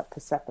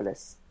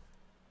Persepolis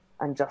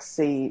and just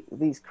see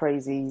these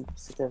crazy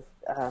sort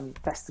of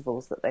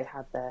festivals that they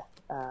had there.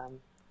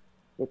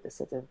 With the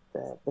sort of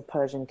the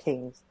Persian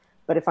kings.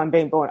 But if I'm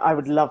being boring, I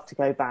would love to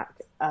go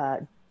back,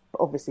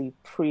 obviously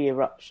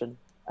pre-eruption,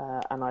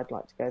 and I'd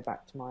like to go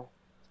back to my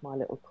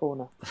little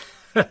corner,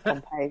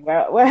 Pompeii,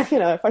 where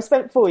if I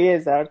spent 4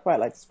 years there, I'd quite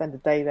like to spend a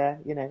day there,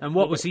 And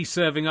what was he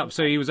serving up?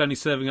 So he was only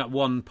serving up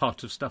one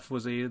pot of stuff,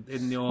 was he?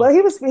 Well,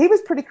 he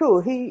was pretty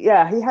cool. He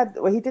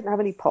didn't have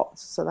any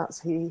pots, so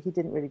he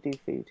didn't really do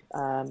food.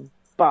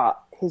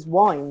 But his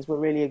wines were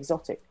really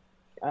exotic.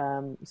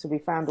 So we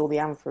found all the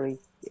amphorae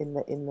in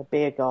the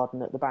beer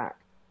garden at the back,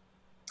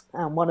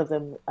 and one of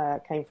them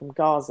came from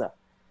Gaza.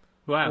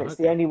 Wow! And it's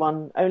the only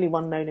one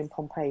known in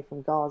Pompeii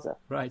from Gaza.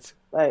 Right.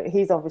 So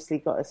he's obviously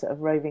got a sort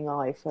of roving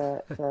eye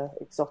for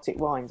exotic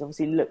wines.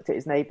 Obviously looked at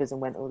his neighbours and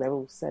went, "Oh, they're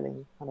all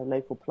selling kind of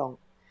local plonk.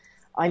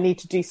 I need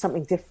to do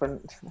something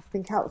different. I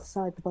think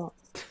outside the box."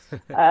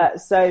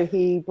 So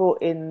he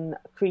brought in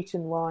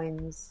Cretan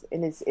wines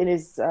in his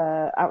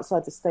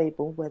outside the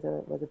stable where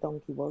the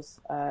donkey was,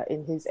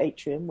 in his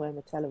atrium where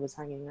Metella was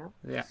hanging out.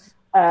 Yeah.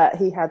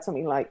 He had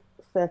something like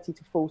 30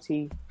 to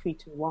 40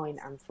 Cretan wine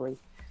amphorae.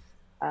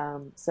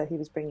 So he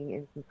was bringing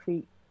in from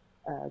Crete,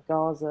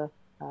 Gaza.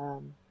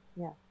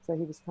 So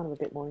he was kind of a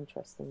bit more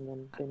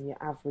interesting than your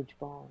average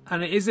bar.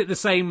 And is it the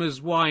same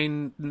as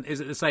wine?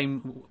 Is it the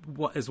same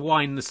as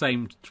wine? The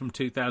same from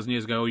 2,000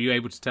 years ago? Or are you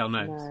able to tell?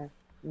 No.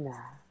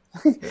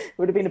 It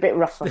would have been a bit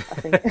rougher, I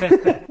think.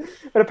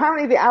 But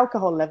apparently the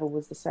alcohol level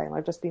was the same.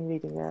 I've just been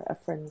reading a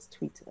friend's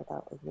tweet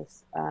about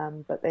this.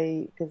 But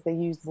because they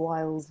used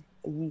wild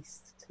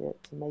yeast to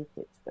make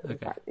it, but in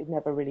fact it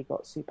never really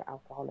got super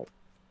alcoholic.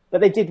 But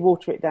they did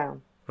water it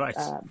down. Right.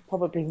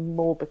 Probably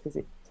more because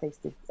it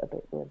tasted a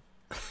bit grim.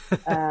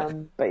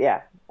 But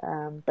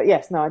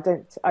yes, no, I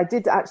don't. I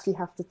did actually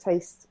have to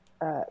taste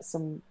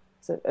some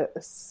sort of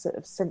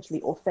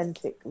essentially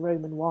authentic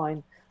Roman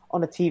wine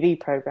on a TV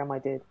program I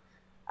did,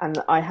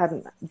 and I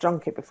hadn't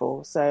drunk it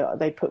before, so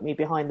they put me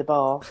behind the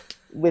bar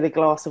with a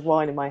glass of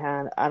wine in my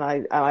hand, and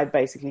I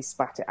basically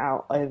spat it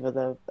out over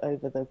the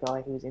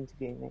guy who was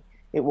interviewing me.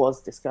 It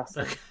was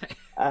disgusting.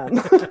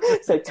 Okay.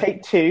 So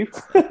take two.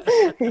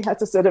 He had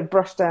to sort of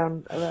brush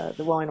down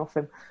the wine off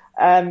him.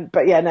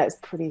 But yeah, no,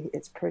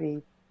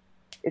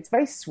 it's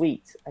very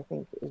sweet, I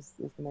think is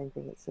the main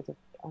thing. It's sort of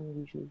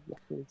unusually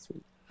really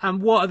sweet.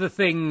 And what other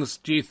things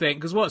do you think?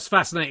 Because what's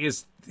fascinating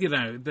is,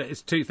 that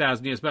it's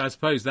 2,000 years, but I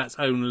suppose that's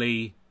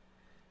only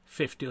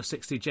 50 or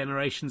 60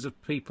 generations of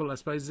people, I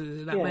suppose.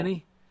 Is it that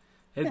many?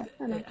 Yeah,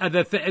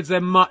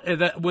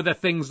 were there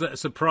things that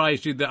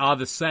surprised you that are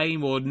the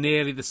same or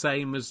nearly the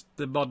same as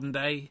the modern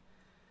day?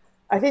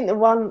 I think the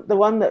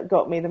one that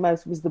got me the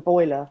most was the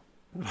boiler.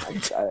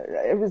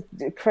 It was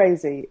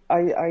crazy.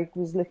 I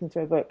was looking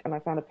through a book and I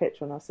found a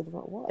picture and I said,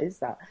 well, what is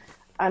that?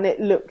 And it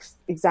looks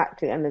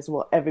exactly, and as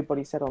what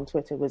everybody said on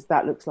Twitter, was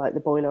that looks like the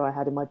boiler I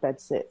had in my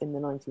bedsit in the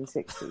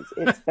 1960s.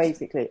 It's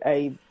basically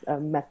a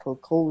metal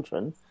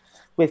cauldron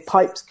with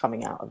pipes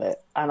coming out of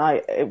it. And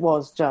it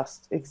was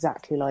just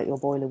exactly like your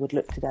boiler would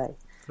look today.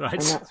 Right.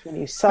 And that's when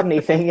you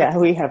suddenly think,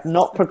 we have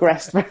not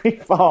progressed very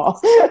far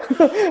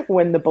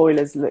when the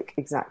boilers look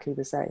exactly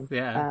the same.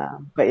 Yeah.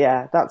 But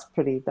yeah, I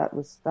think that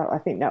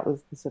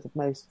was the sort of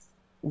most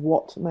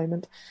what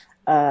moment.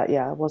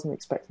 I wasn't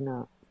expecting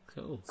that.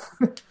 Cool.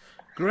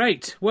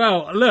 Great.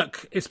 Well,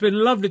 look, it's been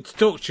lovely to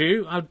talk to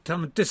you. I'm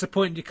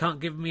disappointed you can't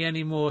give me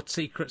any more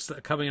secrets that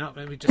are coming up.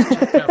 Let me just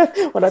check out.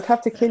 Well, I'd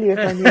have to kill you if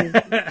I knew.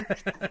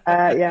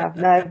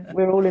 No,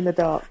 we're all in the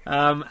dark.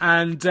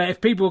 And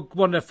if people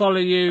want to follow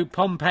you,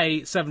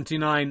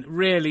 Pompeii79,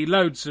 really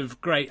loads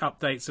of great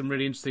updates and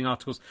really interesting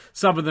articles.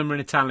 Some of them are in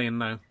Italian,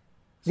 though.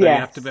 So you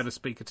have to be able to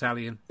speak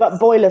Italian. But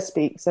Boiler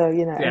speak, so,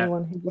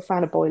 anyone who's a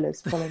fan of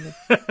Boilers, follow me.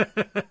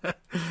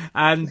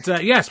 And,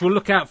 yes, we'll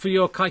look out for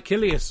your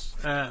Caecilius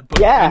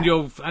book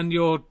and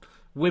your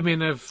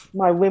Women of...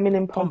 My Women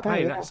in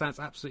Pompeii. That sounds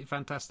absolutely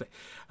fantastic.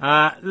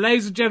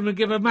 Ladies and gentlemen,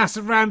 give a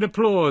massive round of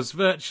applause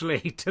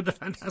virtually to the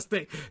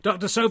fantastic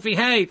Dr. Sophie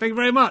Hay. Thank you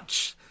very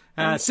much.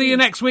 See you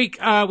next week.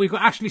 We've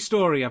got Ashley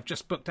Story. I've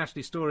just booked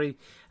Ashley Story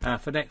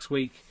for next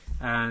week.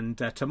 And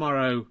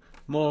tomorrow...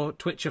 more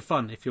Twitcher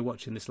fun if you're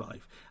watching this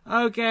live.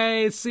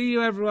 Okay, see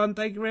you everyone.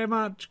 Thank you very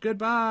much.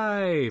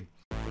 Goodbye.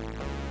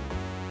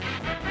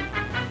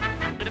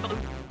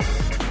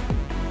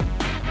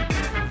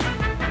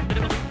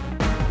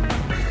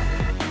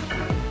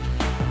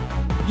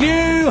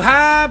 You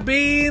have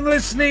been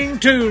listening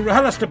to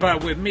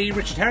RHLSTP with me,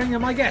 Richard Herring,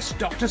 and my guest,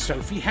 Dr.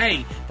 Sophie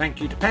Hay. Thank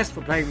you to Pest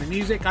for playing the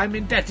music. I'm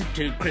indebted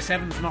to Chris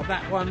Evans, not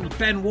that one,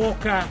 Ben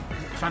Walker,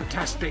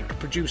 fantastic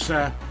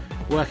producer,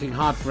 working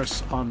hard for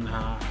us on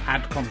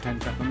ad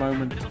content at the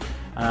moment.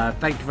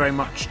 Thank you very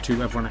much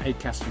to everyone at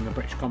Acast and the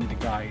British Comedy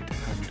Guide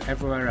and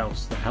everywhere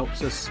else that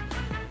helps us.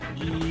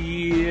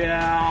 Yeah,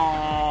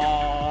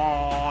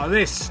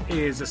 this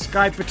is a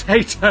Sky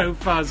Potato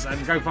Fuzz and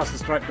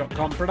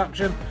GoFasterStripe.com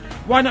production.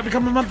 Why not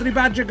become a monthly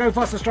badger?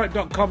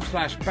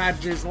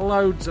 GoFasterStripe.com/badges.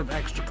 Loads of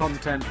extra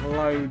content,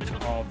 loads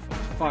of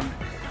fun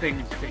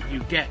things that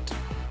you get,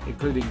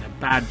 including a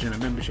badge and a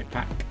membership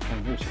pack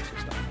and all sorts of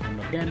stuff.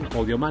 And again,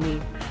 all your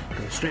money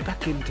goes straight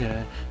back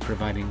into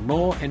providing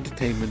more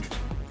entertainment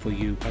for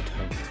you at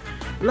home.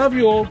 Love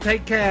you all.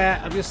 Take care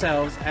of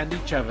yourselves and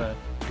each other.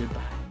 Goodbye.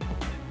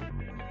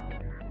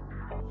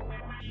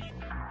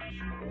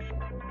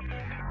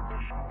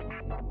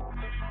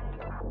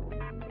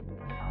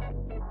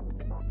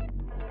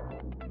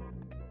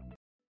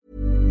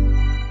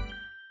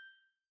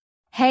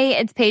 Hey,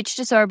 it's Paige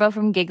DeSorbo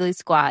from Giggly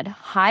Squad.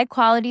 High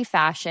quality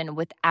fashion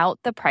without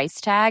the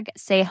price tag.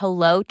 Say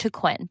hello to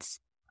Quince.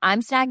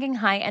 I'm snagging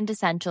high-end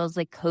essentials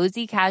like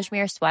cozy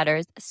cashmere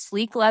sweaters,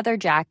 sleek leather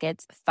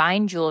jackets,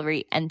 fine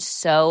jewelry, and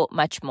so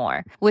much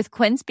more. With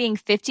Quince being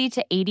 50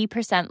 to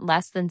 80%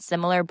 less than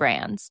similar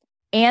brands.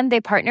 And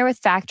they partner with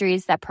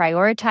factories that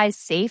prioritize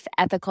safe,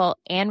 ethical,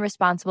 and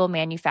responsible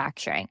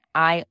manufacturing.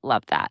 I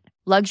love that.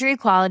 Luxury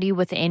quality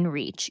within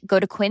reach. Go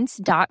to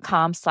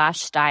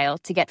quince.com/style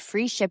to get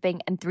free shipping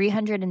and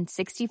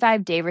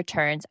 365-day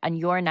returns on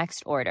your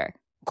next order.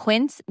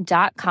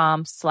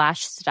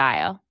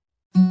 Quince.com/style.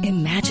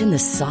 Imagine the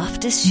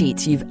softest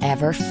sheets you've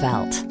ever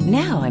felt.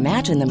 Now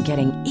imagine them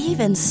getting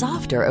even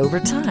softer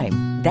over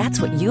time.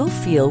 That's what you'll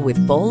feel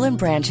with Boll &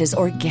 Branch's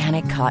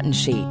organic cotton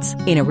sheets.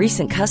 In a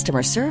recent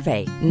customer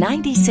survey,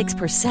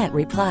 96%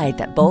 replied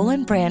that Boll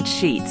 & Branch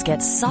sheets get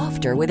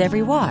softer with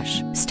every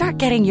wash. Start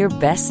getting your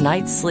best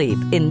night's sleep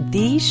in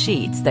these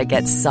sheets that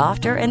get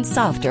softer and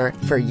softer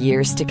for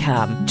years to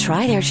come.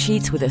 Try their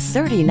sheets with a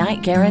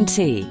 30-night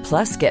guarantee.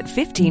 Plus, get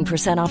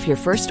 15% off your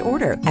first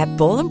order at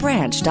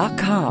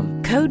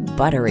bollandbranch.com. Code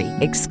BUTTERY.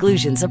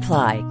 Exclusions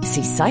apply.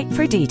 See site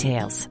for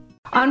details.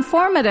 On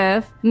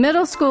Formative,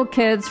 middle school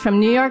kids from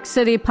New York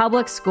City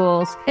public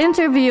schools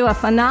interview a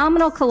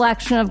phenomenal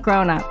collection of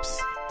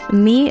grown-ups.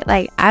 Me,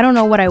 I don't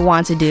know what I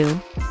want to do.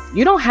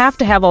 You don't have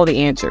to have all the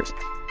answers.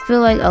 I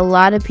feel like a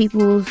lot of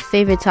people's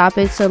favorite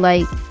topics are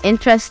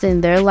interest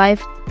in their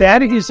life.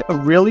 That is a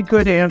really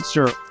good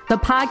answer. The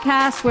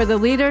podcast where the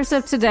leaders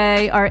of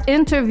today are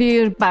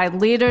interviewed by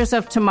leaders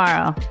of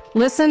tomorrow.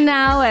 Listen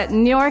now at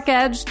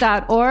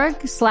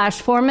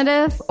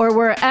newyorkedge.org/formative or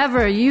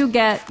wherever you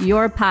get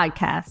your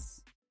podcasts.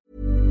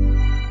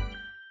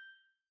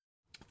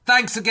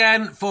 Thanks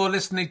again for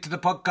listening to the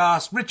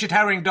podcast.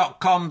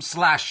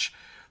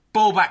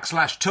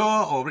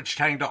 richardherring.com/ballback/tour or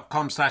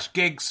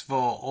richardherring.com/gigs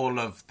for all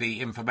of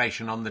the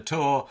information on the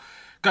tour.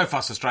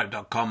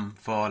 GoFasterStripe.com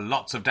for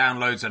lots of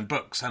downloads and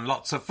books and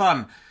lots of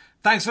fun.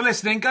 Thanks for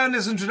listening. Go and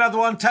listen to another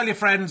one. Tell your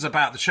friends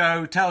about the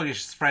show. Tell your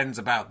friends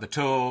about the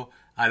tour.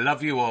 I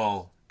love you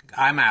all.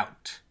 I'm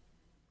out.